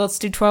 let's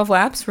do 12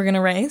 laps, we're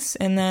gonna race.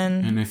 And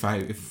then And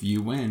if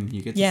you win,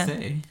 you get to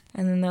stay.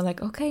 And then they're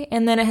like, okay.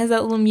 And then it has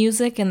that little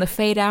music and the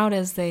fade out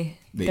as they're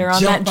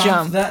on jump that off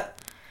jump. that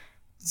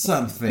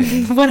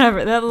something.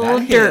 Whatever, that little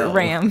dirt hill.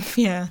 ramp.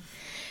 Yeah.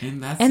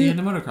 And that's the end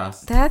of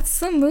motocross. That's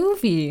the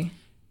movie.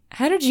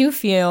 How did you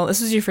feel?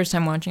 This was your first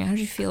time watching it. How did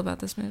you feel about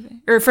this movie?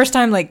 Or first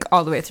time, like,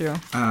 all the way through?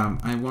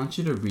 I want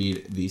you to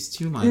read these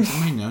 2 lines in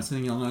my notes, and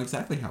then you'll know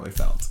exactly how I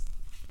felt.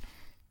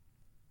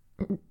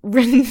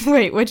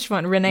 Wait, which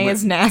one? Renee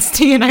is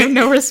nasty, and I have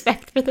no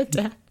respect for the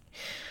dad.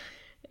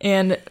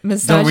 And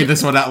misogyny. Don't read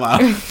this one out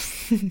loud.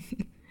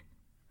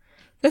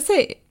 Let's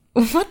say,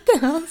 what the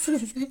hell is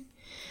this?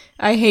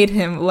 I hate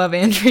him. Love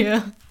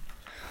Andrea.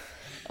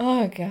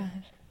 Oh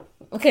god.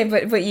 Okay,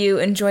 but you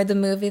enjoyed the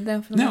movie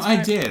though? For the No, most I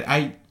part? did.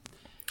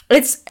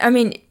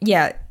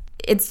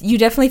 You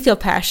definitely feel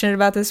passionate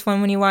about this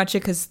one when you watch it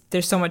because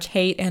there's so much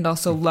hate and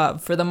also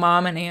love for the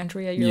mom and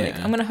Andrea. You're like,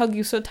 I'm gonna hug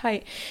you so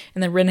tight,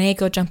 and then Renee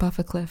go jump off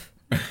a cliff.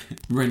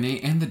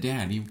 Renee and the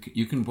dad,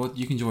 you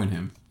can join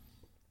him.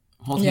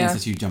 Hold hands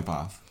as you jump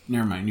off.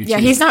 Never mind.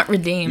 He's not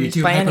redeemed. You're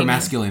too by hyper any means.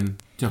 masculine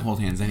to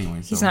hold hands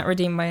anyway. So. He's not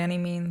redeemed by any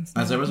means.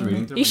 As I was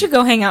reading through, You should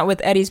go hang out with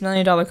Eddie's $1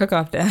 Million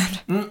Cook-Off dad.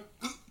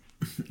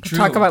 True.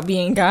 Talk about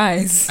being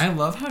guys. I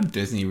love how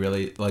Disney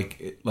really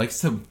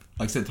likes to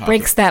talk.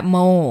 Breaks that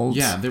mold.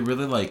 Yeah, they're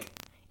really like.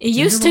 It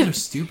used to. Are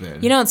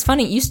stupid. You know, it's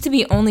funny. It used to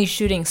be only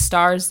shooting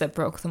stars that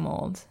broke the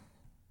mold,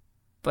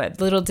 but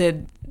little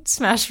did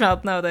Smash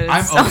Mouth know that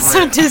it's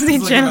also Disney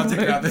Channel. I'm about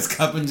to grab this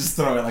cup and just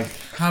throw it. Like,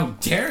 how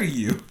dare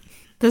you?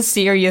 The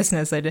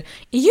seriousness I did.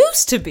 It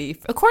used to be,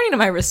 according to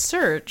my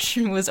research,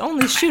 it was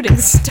only shooting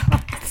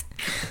stars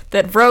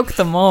that broke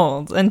the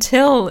mold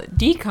until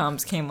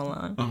DComs came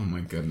along. Oh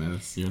my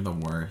goodness, you're the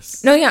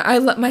worst. No, yeah,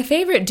 my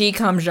favorite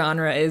DCom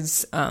genre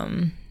is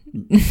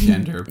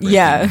Gender. Breaking.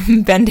 Yeah,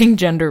 bending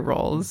gender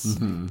roles,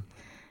 and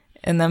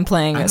then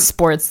playing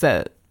sports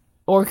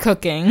or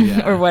cooking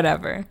or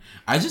whatever.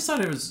 I just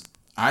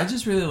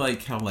really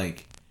like how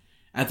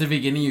at the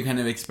beginning you kind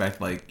of expect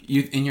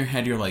you in your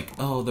head you're like,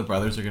 oh, the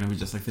brothers are gonna be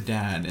just like the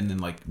dad, and then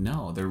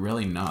no, they're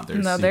really not.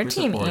 They're they're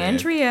team supportive.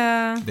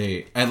 Andrea.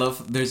 I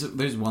love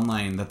there's one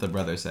line that the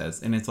brother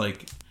says, and it's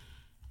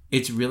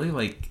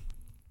really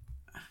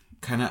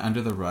kind of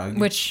under the rug.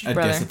 Which a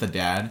brother? diss at the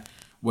dad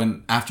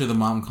when after the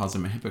mom calls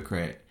him a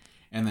hypocrite,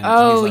 and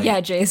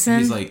then Jason.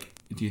 He's like,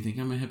 do you think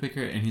I'm a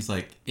hypocrite? And he's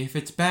like, if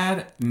it's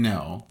bad,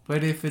 no,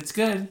 but if it's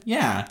good,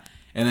 yeah.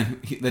 And then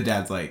the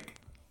dad's like,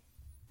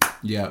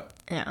 Yep.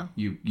 Yeah.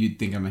 You'd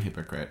think I'm a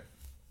hypocrite.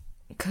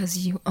 Because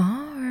you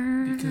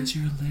are. Because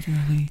you're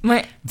literally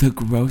My the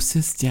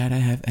grossest dad I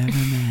have ever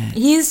met.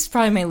 He's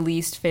probably my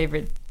least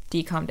favorite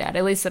DCOM dad,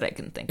 at least that I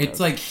can think of. It's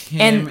like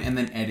him and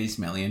then Eddie's $1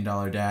 million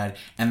dad,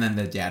 and then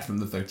the dad from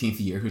the 13th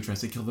year who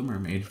tries to kill the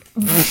mermaid.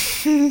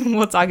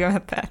 We'll talk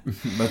about that.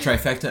 The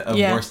trifecta of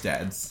worst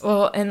dads.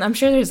 Well, and I'm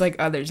sure there's like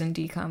others in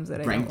DCOMs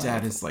that I Rank don't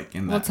dad like. is like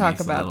in that We'll talk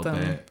mix about a little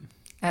them bit.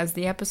 as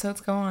the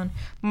episodes go on.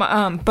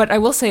 But I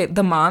will say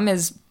the mom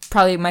is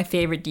probably my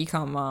favorite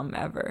DCOM mom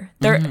ever.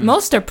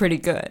 Most are pretty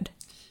good.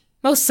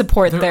 Most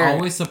support They're their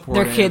always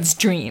supportive. their kids'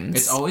 dreams.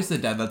 It's always the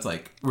dad that's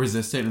like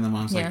resistant, and the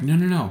mom's Yeah. like,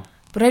 no.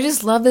 But I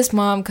just love this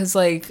mom because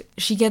like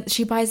she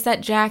buys that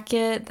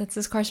jacket that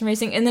says Carson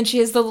Racing, and then she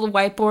has the little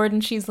whiteboard,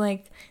 and she's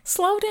like,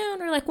 "Slow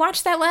down," or like,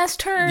 "Watch that last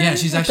turn." Yeah,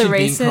 she's with actually the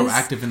being races.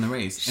 proactive in the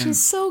race.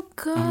 She's so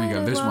good. Oh my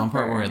god, there's I one love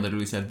part her. where I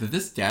literally said, "Did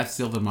this dad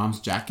steal the mom's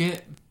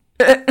jacket?"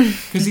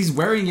 Because he's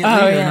wearing it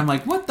later, and I'm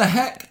like, "What the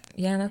heck?"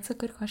 Yeah, that's a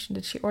good question.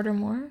 Did she order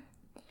more?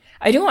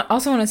 I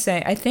also want to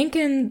say, I think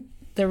in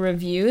the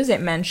reviews it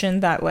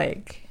mentioned that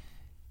like,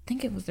 I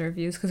think it was the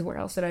reviews because where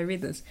else did I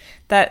read this?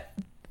 That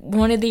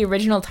one of the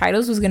original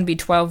titles was going to be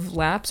 12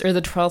 laps or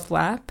the 12th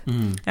lap,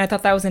 and I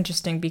thought that was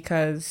interesting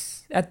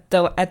because at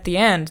the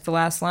end, the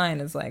last line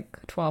is like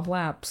 12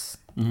 laps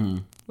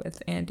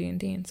with Andy and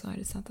Dean. So I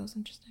just thought that was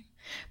interesting.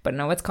 But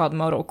no, it's called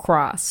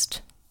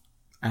Motocrossed.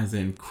 As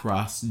in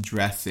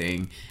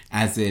cross-dressing,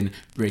 as in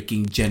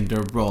breaking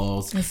gender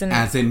roles,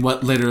 As in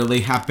what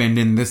literally happened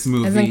in this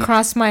movie. As in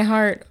cross my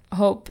heart,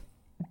 hope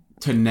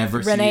to never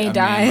Renee see a man like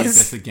dies.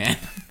 this again.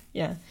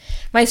 Yeah.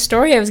 My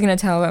story I was going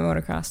to tell about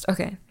Motocrossed.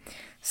 Okay.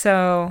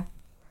 So,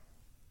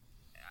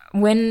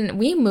 when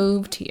we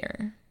moved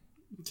here...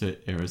 To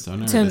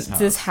Arizona or to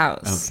this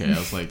house? Okay, I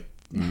was like...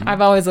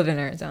 I've always lived in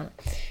Arizona.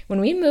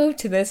 When we moved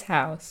to this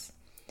house...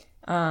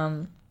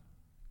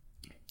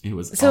 It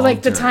was so, all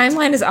like, the dirt.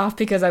 timeline is off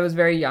because I was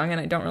very young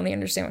and I don't really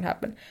understand what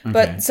happened. Okay.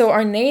 But, so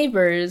our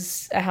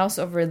neighbors, a house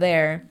over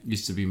there...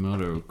 Used to be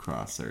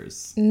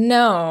motocrossers.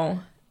 No.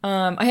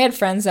 I had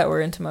friends that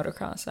were into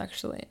motocross,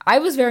 actually. I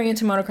was very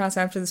into motocross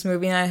after this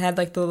movie, and I had,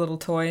 like, the little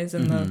toys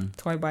and the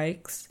toy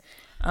bikes.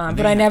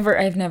 But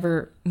I've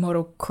never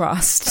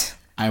motocrossed.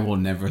 I will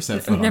never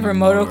set foot on never a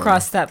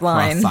motocrossed that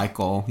line. Cross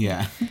cycle,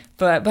 yeah.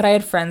 But I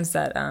had friends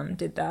that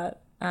did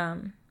that.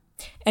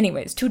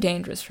 Anyways, too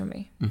dangerous for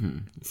me.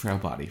 Frail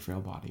body.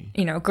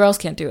 You know, girls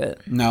can't do it.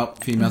 No,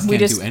 females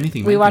can't do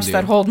anything. We men watched can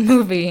that do. whole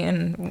movie,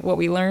 and what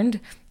we learned,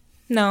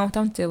 no,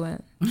 don't do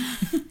it.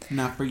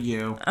 Not for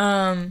you.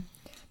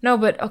 No,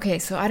 but okay,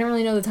 so I don't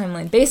really know the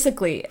timeline.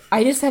 Basically,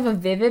 I just have a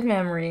vivid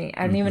memory.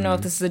 I don't even know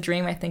if this is a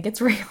dream. I think it's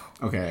real.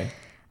 Okay.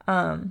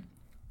 I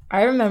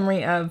have a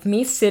memory of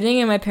me sitting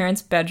in my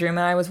parents' bedroom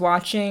and I was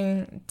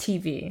watching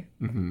TV.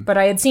 But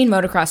I had seen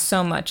Motocross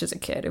so much as a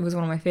kid. It was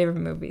one of my favorite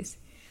movies.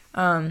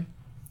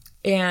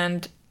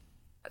 And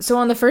so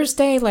on the first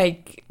day,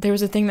 like, there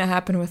was a thing that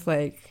happened with,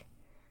 like,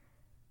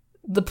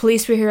 the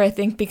police were here, I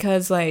think,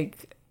 because,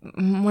 like,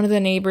 one of the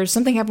neighbors,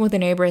 something happened with the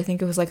neighbor. I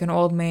think it was, like, an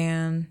old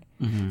man.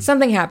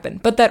 Something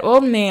happened. But that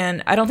old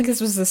man, I don't think this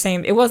was the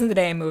same. It wasn't the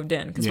day I moved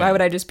in. Because why would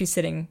I just be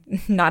sitting,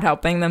 not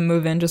helping them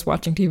move in, just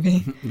watching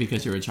TV?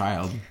 Because you're a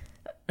child.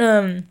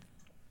 But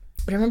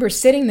I remember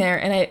sitting there,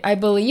 and I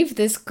believe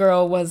this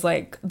girl was,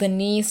 like, the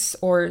niece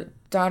or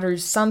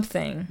daughter's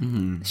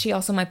something. She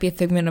also might be a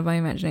figment of my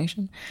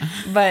imagination.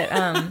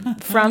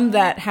 But from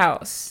that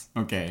house.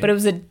 Okay. But it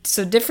was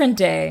a different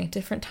day,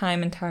 different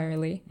time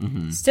entirely.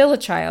 Still a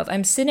child.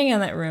 I'm sitting in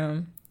that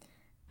room.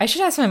 I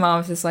should ask my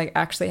mom if this, like,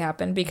 actually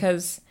happened,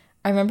 because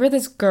I remember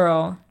this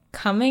girl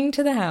coming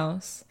to the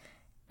house.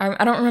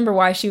 I don't remember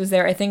why she was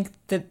there. I think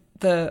that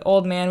the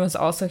old man was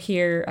also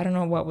here. I don't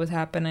know what was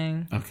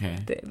happening. Okay.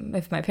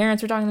 If my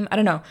parents were talking to them. I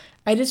don't know.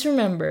 I just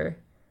remember,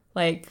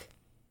 like,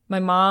 my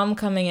mom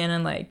coming in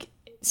and, like,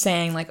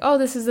 saying, like, oh,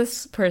 this is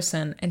this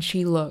person. And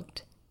she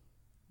looked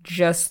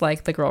just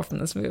like the girl from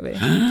this movie.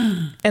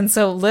 And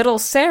so little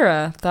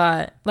Sarah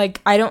thought,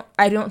 like, I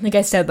don't think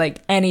I said, like,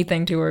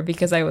 anything to her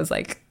because I was,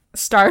 like,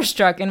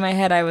 starstruck. In my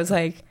head, I was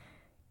like,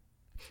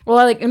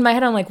 well, like, in my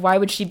head, I'm like, why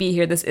would she be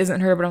here? This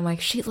isn't her. But I'm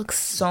like, she looks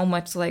so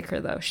much like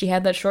her, though. She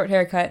had that short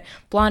haircut,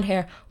 blonde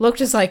hair, looked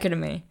just like her to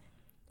me.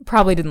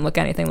 Probably didn't look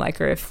anything like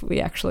her if we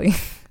actually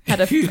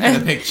had a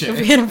picture. If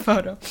we had a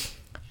photo.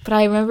 But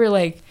I remember,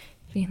 like,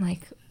 being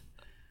like,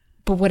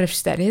 but what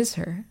if that is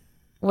her?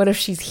 What if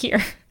she's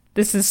here?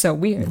 This is so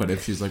weird. What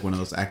if she's like one of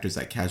those actors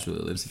that casually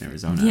lives in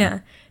Arizona? Yeah.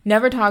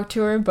 Never talked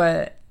to her,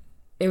 but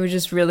it was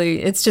just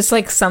really, it's just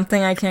like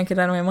something I can't get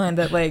out of my mind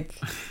that, like,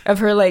 of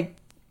her, like,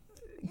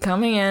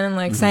 coming in and,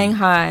 like, saying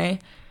hi.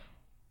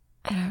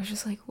 And I was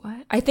just like,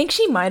 what? I think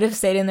she might have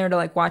stayed in there to,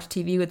 like, watch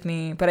TV with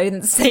me, but I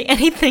didn't say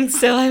anything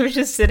still. I was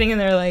just sitting in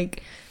there,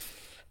 like,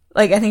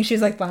 I think she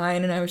was, like,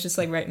 behind, and I was just,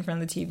 like, right in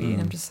front of the TV,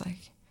 and I'm just like,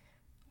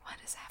 what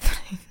is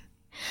happening?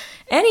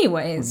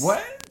 Anyways.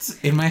 What?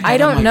 In my head, I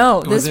don't I'm like,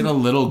 know. Was it a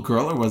little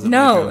girl or was it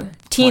no, like a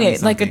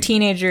 20-something? like a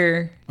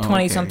teenager,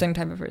 20-something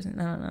okay. type of person.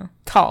 I don't know.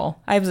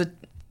 Tall. I was a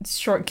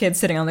short kid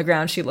sitting on the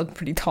ground. She looked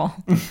pretty tall.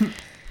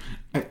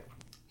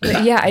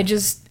 But yeah, I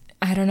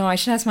don't know. I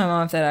should ask my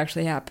mom if that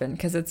actually happened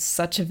because it's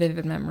such a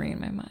vivid memory in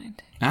my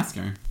mind. Ask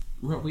her.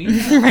 What we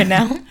right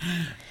now.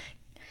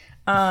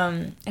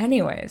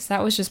 Anyways,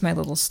 that was just my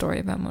little story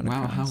about motocross.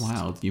 Wow, how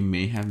wild. You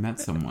may have met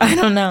someone. I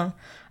don't know.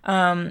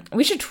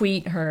 We should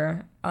tweet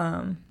her.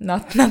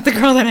 Not the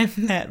girl that I've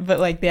met, but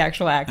like the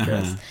actual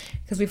actress.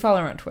 Because we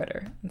follow her on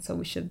Twitter. And so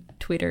we should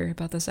tweet her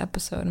about this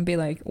episode and be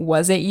like,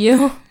 was it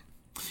you?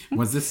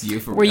 Was this you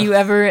for Were real? you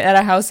ever at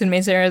a house in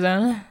Mesa,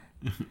 Arizona?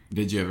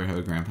 Did you ever have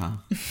a grandpa?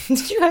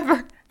 Did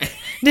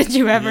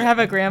you ever have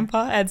a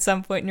grandpa at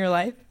some point in your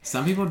life?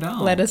 Some people don't.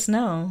 Let us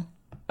know.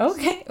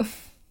 Okay.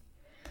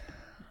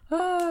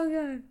 Oh,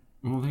 God.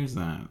 Well, there's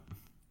that.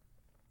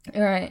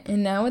 All right.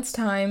 And now it's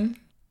time.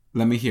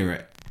 Let me hear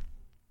it.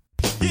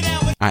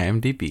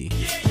 IMDb.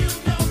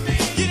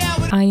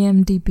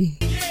 IMDb.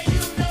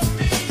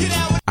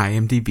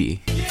 IMDb.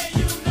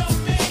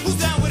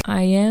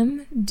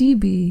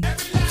 IMDb.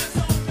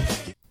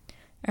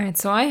 All right.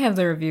 So I have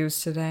the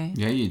reviews today.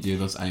 Yeah, you do.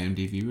 Those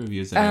IMDb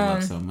reviews that I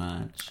love so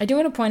much. I do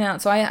want to point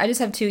out. So I just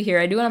have two here.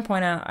 I do want to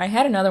point out. I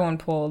had another one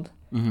pulled.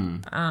 But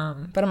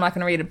I'm not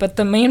going to read it. But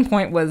the main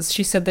point was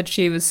she said that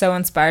she was so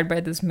inspired by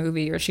this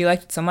movie, or she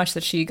liked it so much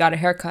that she got a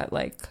haircut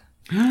like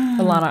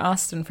Alana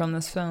Austin from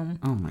this film.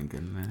 Oh my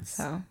goodness.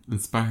 So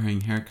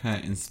inspiring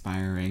haircut,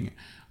 inspiring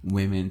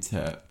women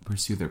to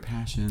pursue their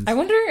passions. I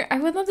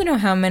would love to know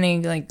how many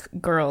like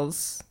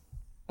girls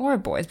or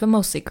boys, but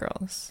mostly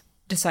girls,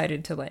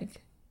 decided to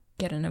like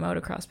get into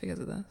motocross because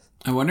of this.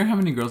 I wonder how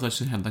many girls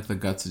actually had like the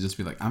guts to just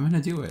be like, I'm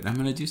going to do it. I'm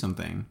going to do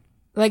something.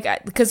 Like,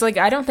 because like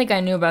I don't think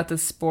I knew about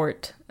this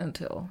sport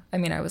until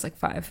I was like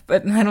 5,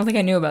 but I don't think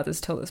I knew about this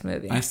till this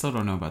movie. I still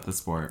don't know about the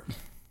sport.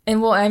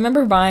 And well, I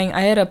remember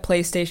I had a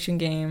PlayStation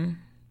game.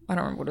 I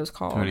don't remember what it was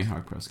called. Tony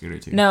Hawk Pro Skater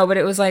 2. No, but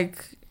it was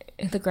like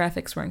the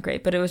graphics weren't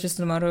great, but it was just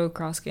a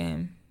motocross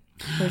game.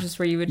 It was just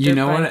where you would. You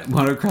know what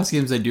motocross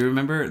games I do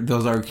remember?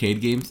 Those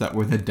arcade games that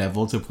were the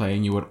devil to play,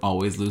 and you would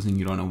always lose, and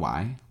you don't know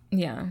why.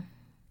 Yeah,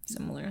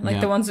 similar. Like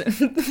the ones.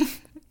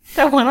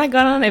 That one I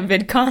got on at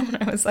VidCon,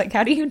 and I was like,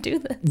 how do you do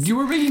this? You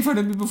were making fun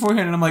of me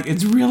beforehand, and I'm like,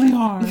 it's really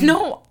hard.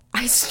 No,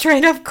 I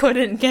straight up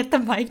couldn't get the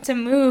bike to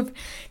move.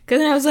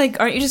 Because I was like,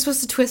 aren't you just supposed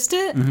to twist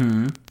it?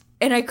 Mm-hmm.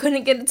 And I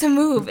couldn't get it to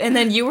move. And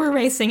then you were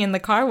racing in the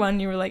car one.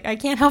 You were like, I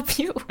can't help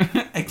you.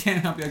 I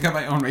can't help you. I got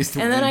my own race to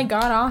win. And then I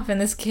got off, and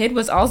this kid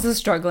was also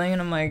struggling.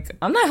 And I'm like,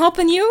 I'm not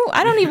helping you.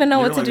 I don't even know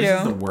what to do.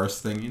 This is the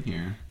worst thing in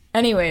here.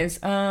 Anyways,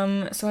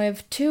 so I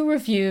have 2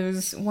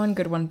 reviews, one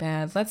good, one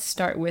bad. Let's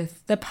start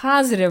with the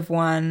positive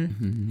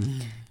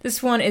one.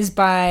 This one is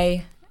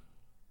by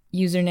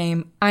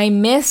username I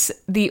Miss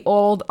the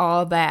Old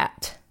All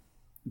That.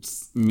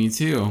 Me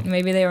too.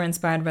 Maybe they were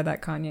inspired by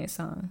that Kanye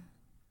song,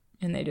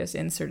 and they just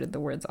inserted the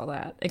words all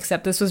that.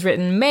 Except this was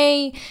written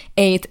May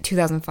 8th,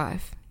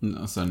 2005.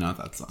 No, so not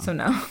that song. So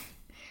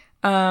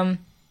no.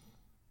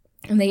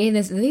 And they gave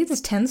this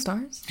 10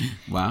 stars.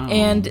 Wow.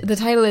 And the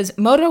title is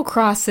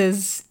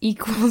Motocrosses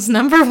equals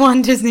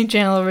 #1 Disney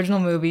Channel original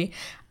movie.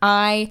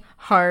 I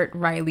Heart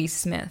Riley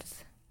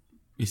Smith.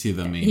 You see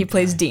the main He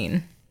plays guy.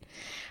 Dean.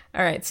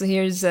 All right, so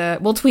here's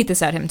we'll tweet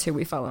this at him too.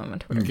 We follow him on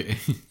Twitter. Okay.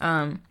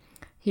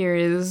 Here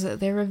is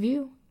their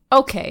review.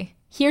 Okay,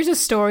 here's a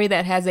story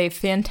that has a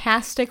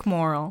fantastic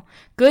moral,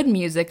 good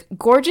music,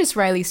 gorgeous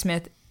Riley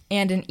Smith,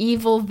 and an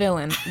evil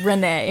villain,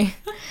 Renee.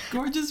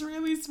 Gorgeous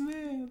Riley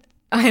Smith.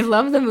 I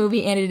love the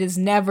movie, and it is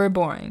never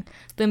boring.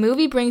 The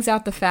movie brings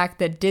out the fact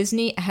that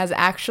Disney has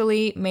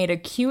actually made a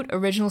cute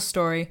original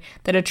story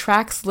that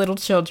attracts little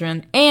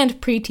children and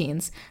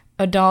preteens.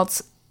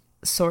 Adults,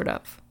 sort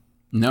of.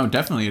 No,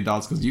 definitely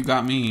adults, because you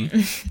got me.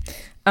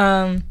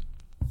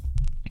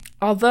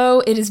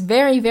 Although it is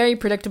very, very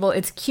predictable,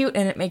 it's cute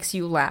and it makes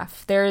you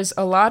laugh. There's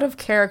a lot of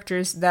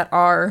characters that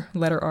are,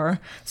 letter R,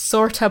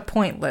 sorta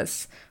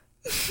pointless.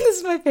 This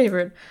is my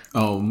favorite.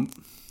 Oh.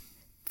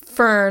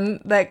 Fern,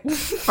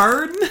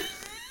 Fern?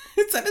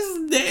 Is that his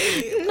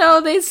name? No,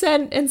 they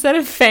said, instead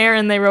of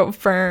Farron, they wrote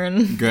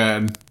Fern.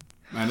 Good.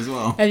 Might as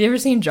well. Have you ever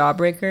seen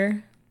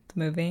Jawbreaker, the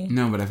movie?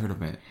 No, but I've heard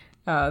of it.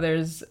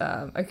 There's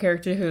a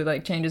character who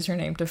changes her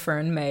name to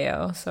Fern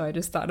Mayo, so I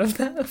just thought of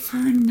that.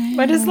 Fern Mayo.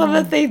 I just love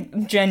that they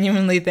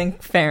genuinely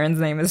think Farron's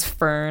name is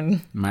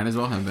Fern. Might as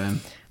well have been.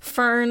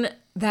 Fern,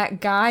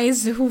 that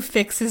guy's who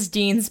fixes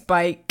Dean's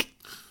bike,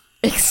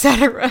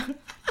 etc.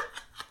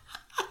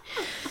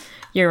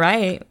 You're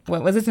right.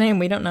 What was its name?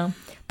 We don't know.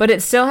 But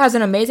it still has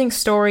an amazing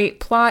story,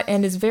 plot,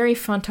 and is very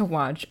fun to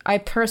watch. I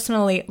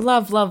personally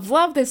love, love,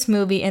 love this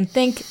movie and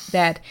think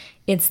that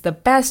it's the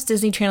best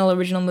Disney Channel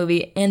original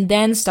movie, and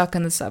then Stuck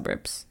in the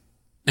Suburbs.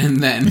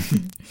 And then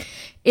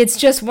It's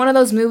just one of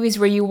those movies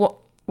where you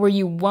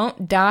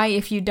won't die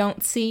if you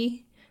don't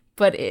see,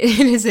 but it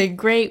is a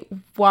great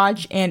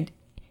watch and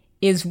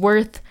is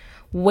worth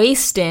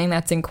wasting,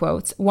 that's in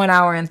quotes, 1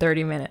 hour and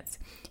 30 minutes.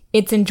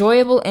 It's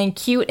enjoyable and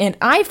cute, and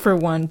I, for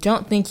one,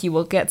 don't think you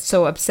will get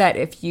so upset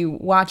if you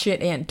watch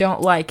it and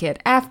don't like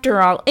it. After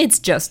all, it's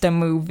just a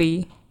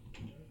movie.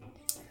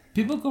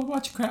 people go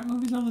watch crap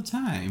movies all the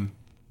time.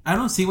 I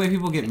don't see why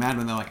people get mad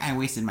when they're like, I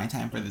wasted my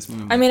time for this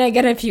movie. I mean, I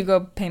get it if you go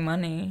pay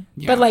money.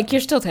 Yeah. But, like,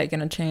 you're still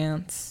taking a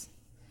chance.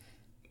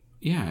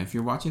 Yeah, if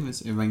you're watching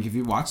this, like, if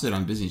you watched it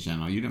on Disney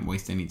Channel, you didn't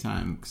waste any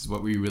time, because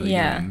what were you really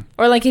doing?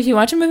 Or, like, if you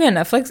watch a movie on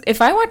Netflix,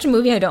 if I watch a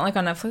movie I don't like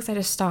on Netflix, I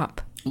just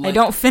stop. Like, I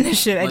don't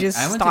finish it. I just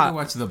I went stop. to go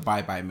watch The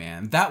Bye-Bye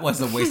Man. That was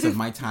a waste of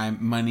my time,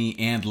 money,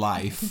 and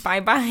life.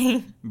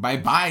 Bye-bye.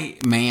 Bye-bye,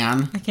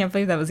 man. I can't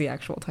believe that was the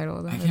actual title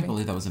of that I movie. can't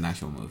believe that was an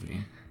actual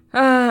movie.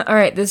 All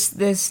right,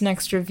 this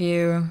next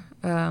review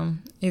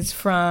is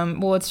from,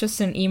 well, it's just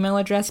an email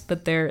address,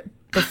 but they're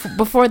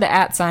before the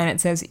 @ sign it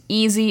says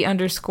easy_e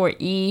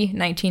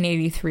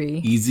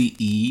 1983. Easy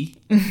E.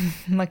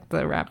 Like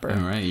the rapper.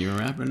 All right, you're a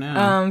rapper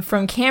now.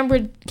 From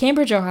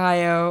Cambridge,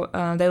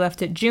 Ohio. They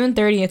left it June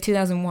 30th,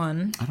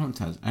 2001. I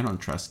don't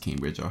trust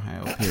Cambridge,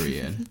 Ohio.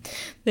 Period.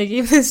 They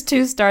gave this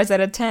 2 stars out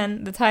of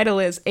 10. The title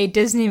is A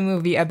Disney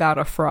Movie About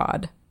a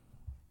Fraud.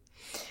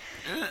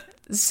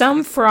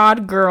 Some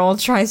fraud girl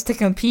tries to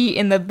compete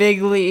in the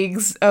big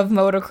leagues of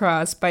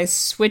motocross by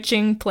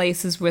switching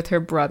places with her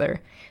brother.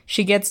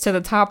 She gets to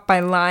the top by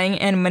lying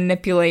and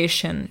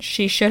manipulation.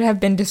 She should have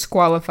been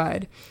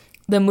disqualified.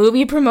 The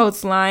movie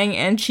promotes lying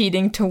and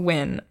cheating to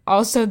win.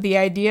 Also, the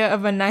idea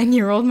of a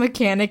 9-year-old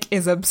mechanic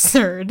is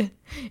absurd.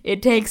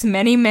 It takes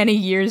many, many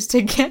years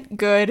to get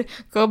good.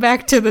 Go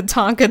back to the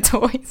Tonka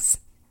toys.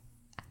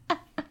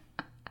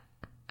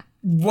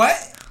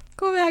 What?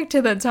 Go back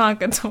to the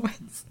Tonka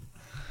toys.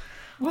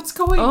 What's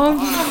going on?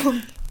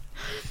 No.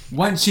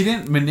 One, she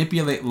didn't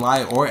manipulate,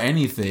 lie, or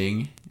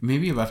anything.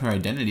 Maybe about her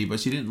identity, but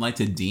she didn't lie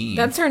to Dean.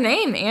 That's her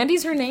name.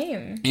 Andy's her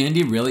name.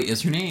 Andy really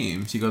is her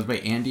name. She goes by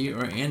Andy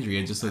or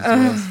Andrea, just like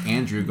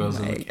Andrew goes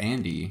like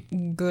Andy.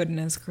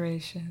 Goodness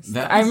gracious.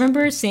 That I was-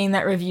 remember seeing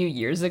that review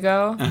years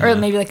ago, or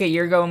maybe like a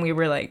year ago when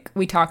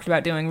we talked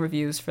about doing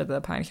reviews for the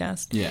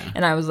podcast. Yeah.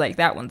 And I was like,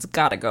 that one's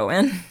gotta go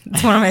in.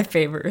 It's one of my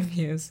favorite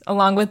reviews.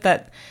 Along with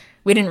that,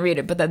 we didn't read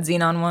it, but that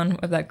Xenon one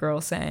of that girl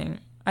saying,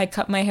 I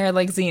cut my hair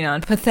like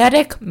Xenon.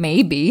 Pathetic?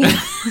 Maybe.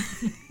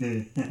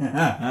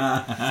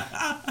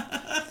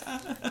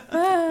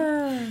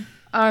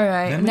 All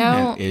right, That man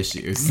now had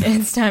issues.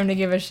 it's time to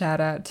give a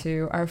shout out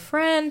to our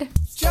friend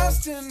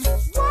Justin.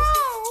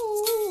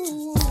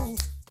 Whoa.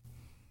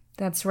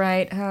 That's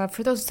right.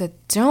 For those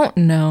that don't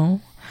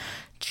know,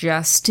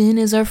 Justin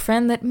is our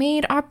friend that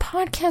made our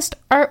podcast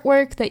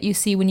artwork that you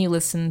see when you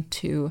listen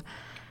to,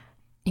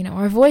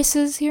 our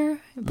voices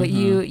here. But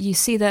you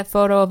see that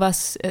photo of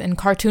us in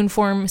cartoon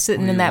form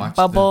sitting in that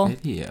bubble. The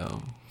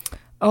video.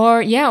 Or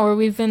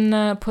we've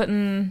been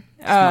putting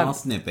Small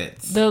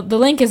snippets. the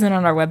link isn't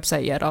on our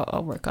website yet.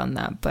 I'll work on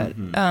that. But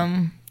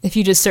if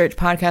you just search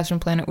Podcast from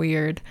Planet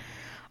Weird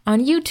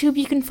on YouTube,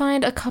 you can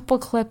find a couple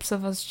clips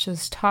of us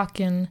just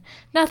talking.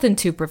 Nothing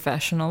too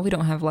professional. We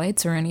don't have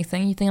lights or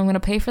anything. You think I'm going to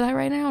pay for that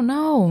right now?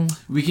 No.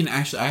 We can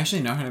I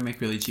actually know how to make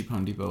really cheap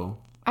Home Depot.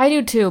 I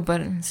do too,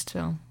 but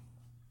still.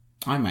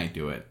 I might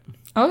do it.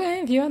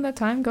 Okay, if you have that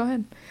time, go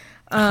ahead.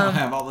 I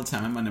have all the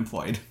time. I'm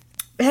unemployed.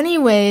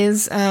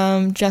 Anyways,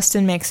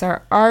 Justin makes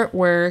our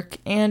artwork,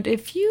 and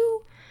if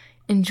you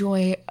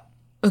enjoy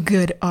a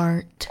good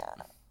art...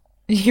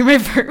 Did you hear my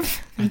burp?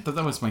 I thought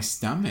that was my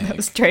stomach. That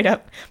was straight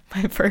up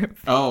my burp.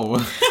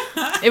 Oh.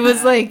 It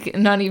was like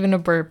not even a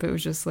burp. It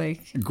was just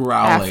like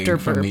Growling after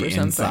from burp the or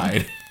something.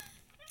 inside.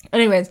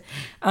 Anyways,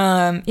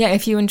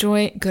 if you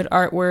enjoy good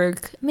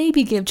artwork,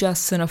 maybe give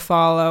Justin a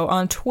follow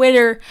on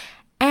Twitter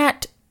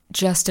at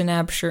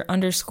JustinAbsher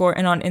 _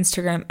 and on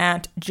Instagram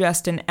at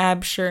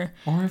JustinAbsher.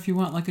 Or if you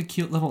want like a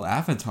cute little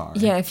avatar.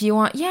 Yeah, if you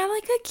want,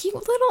 like a cute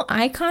little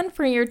icon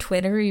for your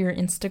Twitter, your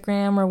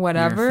Instagram, or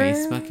whatever. Your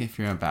Facebook if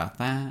you're about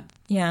that.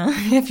 Yeah,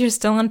 if you're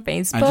still on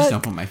Facebook. I just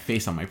don't put my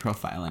face on my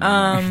profile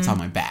anymore. It's on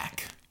my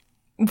back.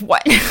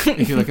 What?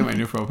 If you look at my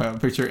new profile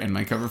picture and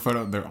my cover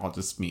photo, they're all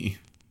just me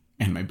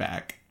and my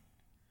back.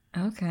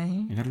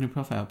 Okay. I got a new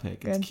profile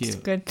pic. It's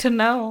cute. Good to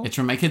know. It's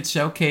from my kids'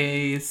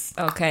 showcase.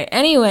 Okay.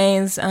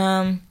 Anyways,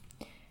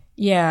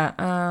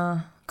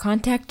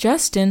 contact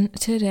Justin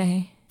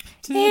today.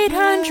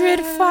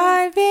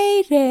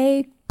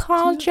 800-588.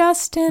 Call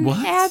Justin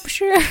What?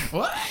 Absher.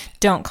 What?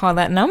 Don't call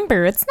that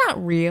number. It's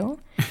not real.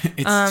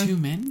 It's too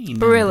many.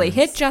 But really,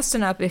 numbers. hit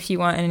Justin up if you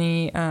want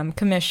any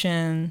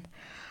commission,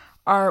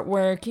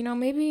 artwork.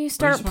 Maybe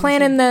start just wanna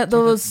planning say,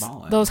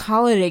 those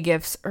holiday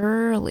gifts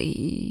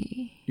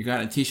early. You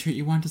got a t-shirt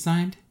you want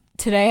designed?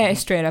 Today, I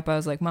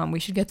was like, Mom, we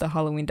should get the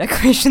Halloween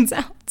decorations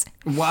out.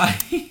 Why?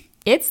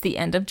 It's the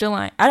end of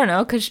July. I don't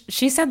know, because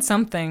she said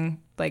something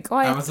like, oh,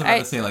 I was about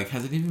to say, like,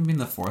 has it even been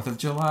the 4th of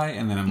July?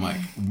 And then I'm like,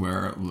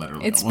 we're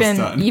literally it's almost been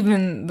done.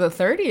 even the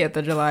 30th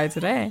of July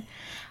today.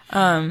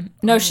 No,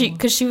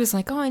 because she was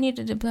like, oh, I need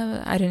to do blah,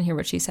 blah. I didn't hear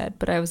what she said,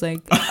 but I was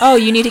like, oh,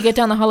 you need to get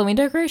down the Halloween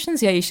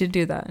decorations? Yeah, you should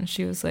do that. And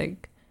she was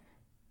like,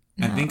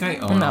 I think I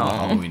own all the No.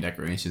 Halloween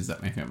decorations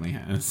that my family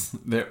has.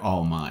 They're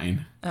all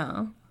mine.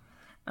 oh.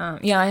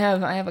 I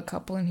have a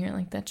couple in here,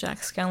 like that Jack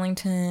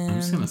Skellington. I'm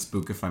just gonna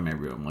spookify my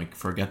room. Like,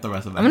 forget the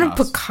rest of the I'm gonna house.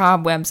 put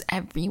cobwebs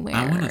everywhere.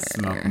 I want a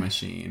smoke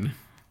machine.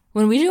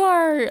 When we do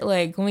our,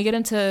 when we get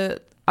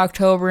into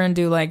October and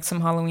do like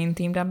some Halloween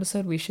themed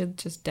episode, we should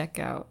just deck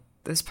out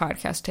this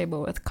podcast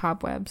table with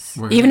cobwebs.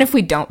 Even if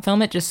we don't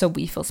film it, just so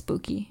we feel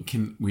spooky.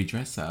 Can we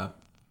dress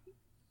up?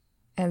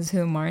 As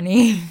who,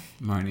 Marnie?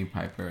 Marnie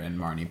Piper and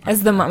Marnie Piper.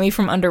 As the mummy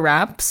from Under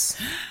Wraps.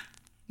 Did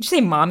you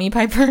say Mommy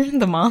Piper?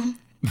 The mom?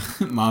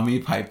 Mommy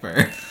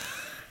Piper.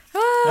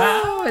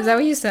 Oh, is that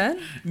what you said?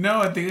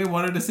 No, I think I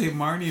wanted to say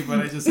Marnie, but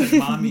I just said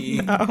Mommy.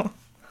 No.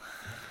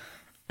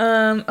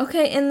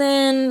 Okay, and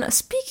then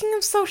speaking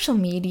of social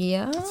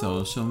media.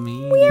 Social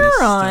media.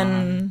 We're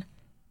on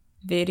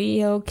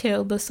Video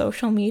Killed the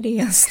Social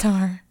Media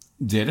Star.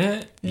 Did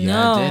it? No.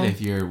 Yeah, it did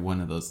if you're one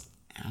of those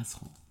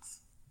assholes.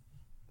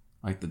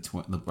 Like the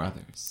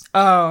brothers.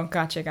 Oh,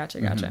 gotcha.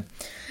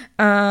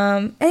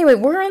 Anyway,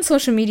 we're on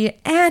social media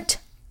at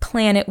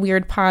Planet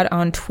Weird Pod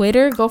on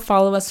Twitter. Go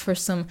follow us for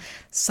some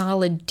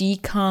solid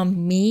decom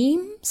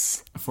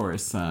memes. For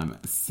some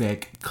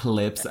sick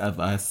clips of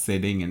us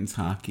sitting and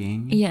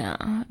talking. Yeah.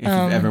 If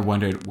you've ever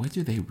wondered, what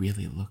do they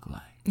really look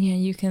like? Yeah,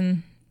 you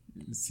can...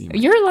 See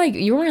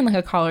You're wearing like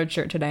a collared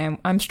shirt today.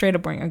 I'm straight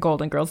up wearing a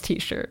Golden Girls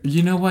t-shirt.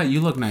 You know what?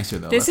 You look nicer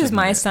though. This Let's is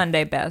my admit it.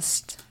 Sunday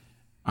best.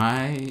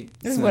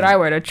 This is what I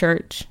wear to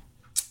church.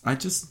 I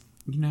just,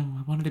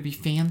 I wanted to be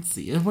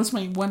fancy. It was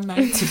my one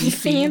night to be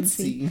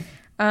fancy.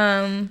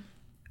 Yeah,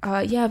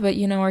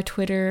 but our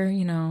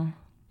Twitter,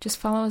 just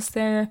follow us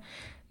there.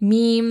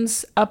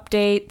 Memes,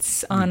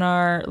 updates on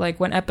our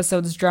when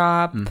episodes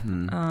drop,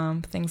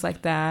 things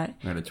like that.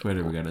 We got a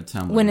Twitter, we got a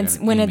Tumblr,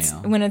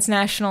 when it's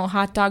National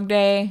Hot Dog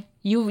Day,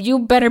 you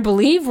better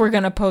believe we're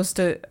gonna post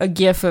a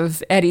GIF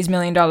of Eddie's $1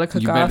 Million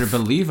Cook-Off. You better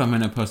believe I'm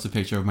gonna post a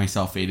picture of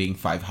myself eating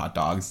 5 hot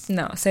dogs.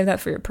 No, save that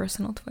for your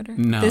personal Twitter.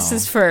 No, this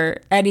is for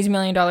Eddie's $1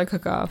 Million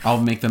Cook-Off.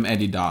 I'll make them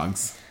Eddie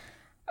dogs.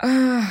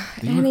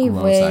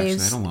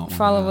 Anyways, I don't want one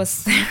follow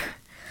us there.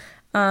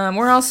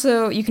 We're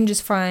also, you can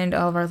just find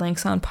all of our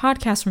links on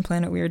podcasts from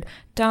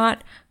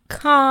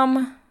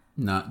planetweird.com.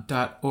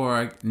 Not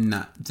 .org,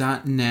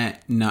 not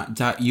 .net,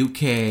 not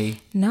 .uk.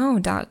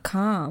 No,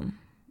 .com.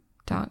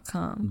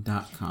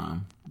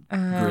 .com.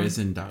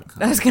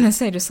 Grizzin.com. I was going to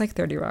say, just like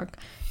 30 Rock.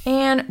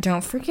 And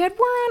don't forget,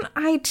 we're on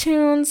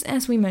iTunes.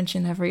 As we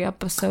mention every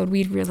episode,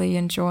 we'd really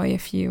enjoy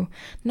if you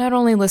not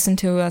only listen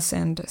to us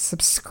and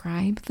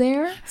subscribe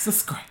there.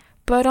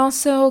 But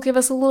also give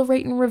us a little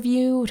rate and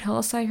review. Tell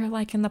us how you're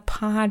liking the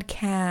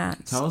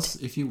podcast. Tell us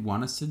if you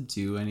want us to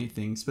do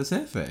anything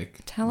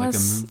specific. Tell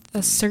us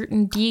a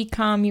certain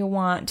decom you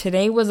want.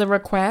 Today was a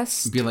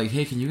request. Be like,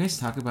 hey, can you guys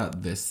talk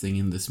about this thing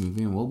in this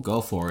movie? And we'll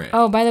go for it.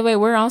 Oh, by the way,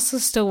 we're also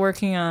still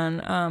working on...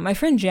 my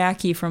friend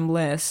Jackie from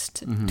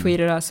List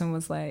tweeted us and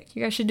was like,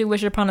 you guys should do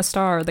Wish Upon a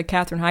Star, the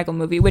Katherine Heigl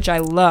movie, which I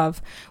love.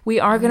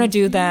 We are going to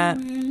do that.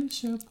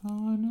 Wish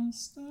upon a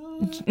star.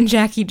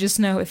 Jackie, just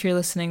know if you're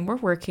listening, we're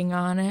working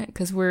on it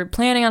because we're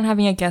planning on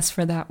having a guest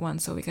for that one,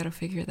 so we got to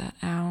figure that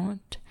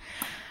out.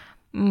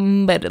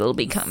 But it'll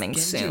be coming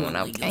soon,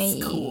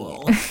 okay?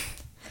 Cool.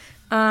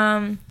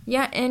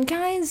 Yeah, and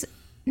guys,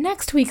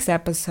 next week's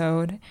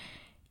episode,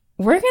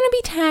 we're going to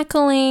be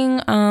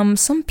tackling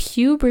some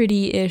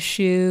puberty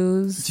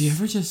issues. Do you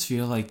ever just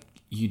feel like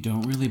you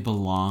don't really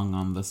belong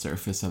on the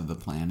surface of the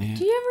planet?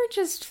 Do you ever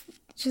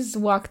just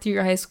walk through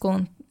your high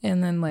school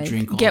and then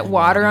Drink all get the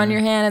water water on your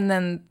hand and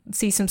then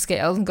see some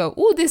scales and go,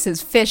 ooh, this is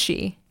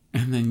fishy?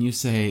 And then you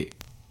say,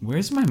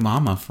 where's my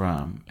mama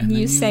from? And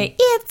you say,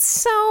 it's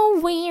so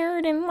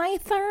weird in my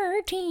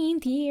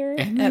 13th year.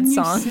 That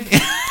song.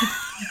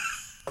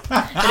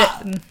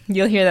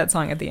 You'll hear that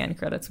song at the end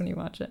credits when you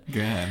watch it.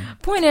 Good.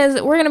 Point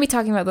is, we're going to be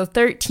talking about the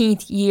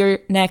 13th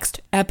year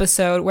next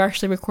episode. We're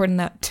actually recording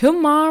that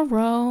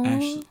tomorrow.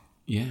 Actually,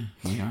 yeah,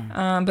 we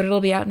are. But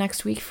it'll be out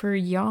next week for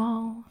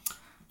y'all.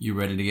 You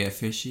ready to get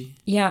fishy?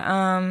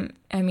 Yeah,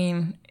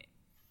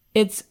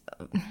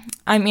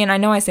 I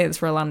know I say this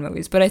for a lot of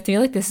movies, but I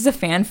feel like this is a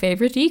fan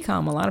favorite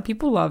decom. A lot of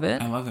people love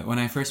it. I love it. When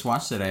I first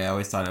watched it, I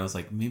always thought I was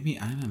like, maybe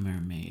I'm a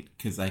mermaid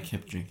because I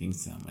kept drinking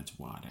so much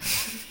water.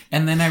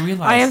 And then I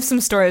realized I have some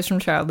stories from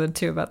childhood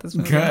too about this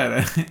movie.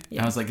 Good.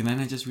 Yeah. I was like, and then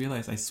I just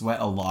realized I sweat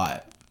a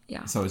lot.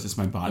 Yeah. So it's just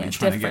my body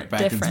trying to get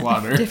back into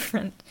water.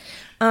 Different.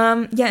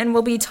 Yeah, and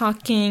we'll be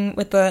talking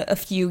with a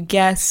few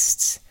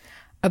guests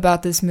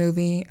about this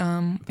movie.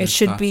 It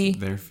should be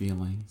their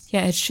feelings.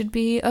 Yeah, it should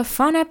be a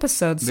fun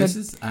episode. So this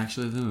is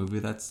actually the movie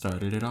that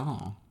started it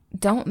all.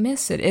 Don't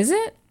miss it. Is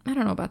it? I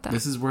don't know about that.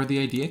 This is where the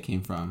idea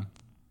came from.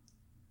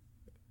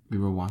 We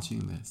were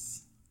watching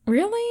this.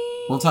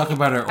 Really? We'll talk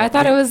about it. I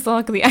thought it was The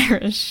Luck of the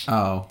Irish.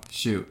 Oh,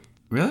 shoot.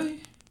 Really?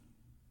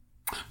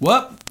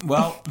 What?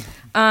 Well.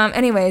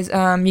 Anyways,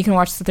 you can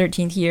watch The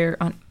 13th Year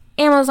on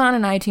Amazon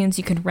and iTunes.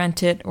 You can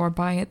rent it or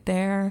buy it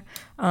there.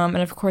 And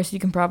of course, you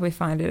can probably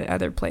find it at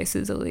other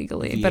places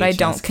illegally. But I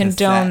don't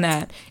condone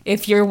that.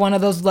 If you're one of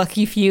those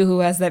lucky few who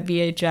has that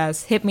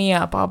VHS, hit me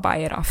up. I'll buy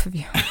it off of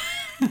you.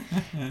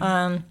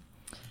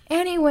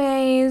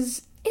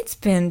 Anyways, it's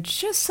been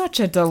just such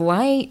a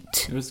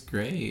delight. It was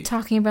great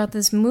talking about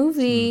this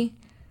movie.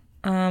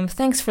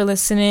 Thanks for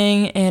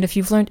listening. And if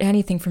you've learned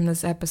anything from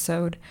this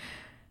episode,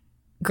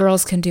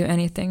 girls can do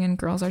anything and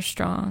girls are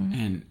strong.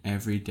 And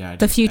every dad.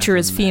 The future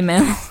is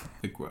female.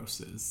 The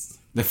grossest.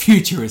 The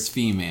future is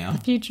female. The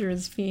future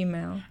is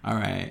female. All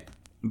right.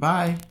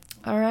 Bye.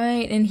 All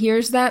right, and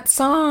here's that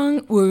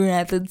song. We're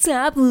at the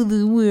top of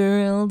the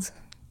world.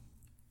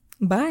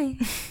 Bye.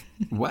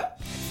 What?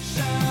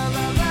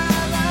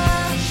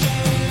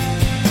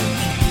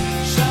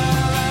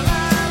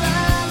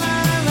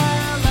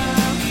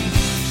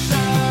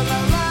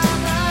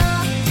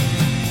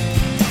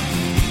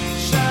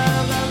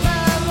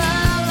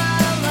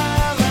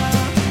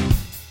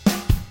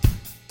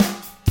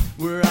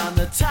 We're on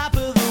the top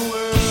of the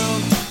world.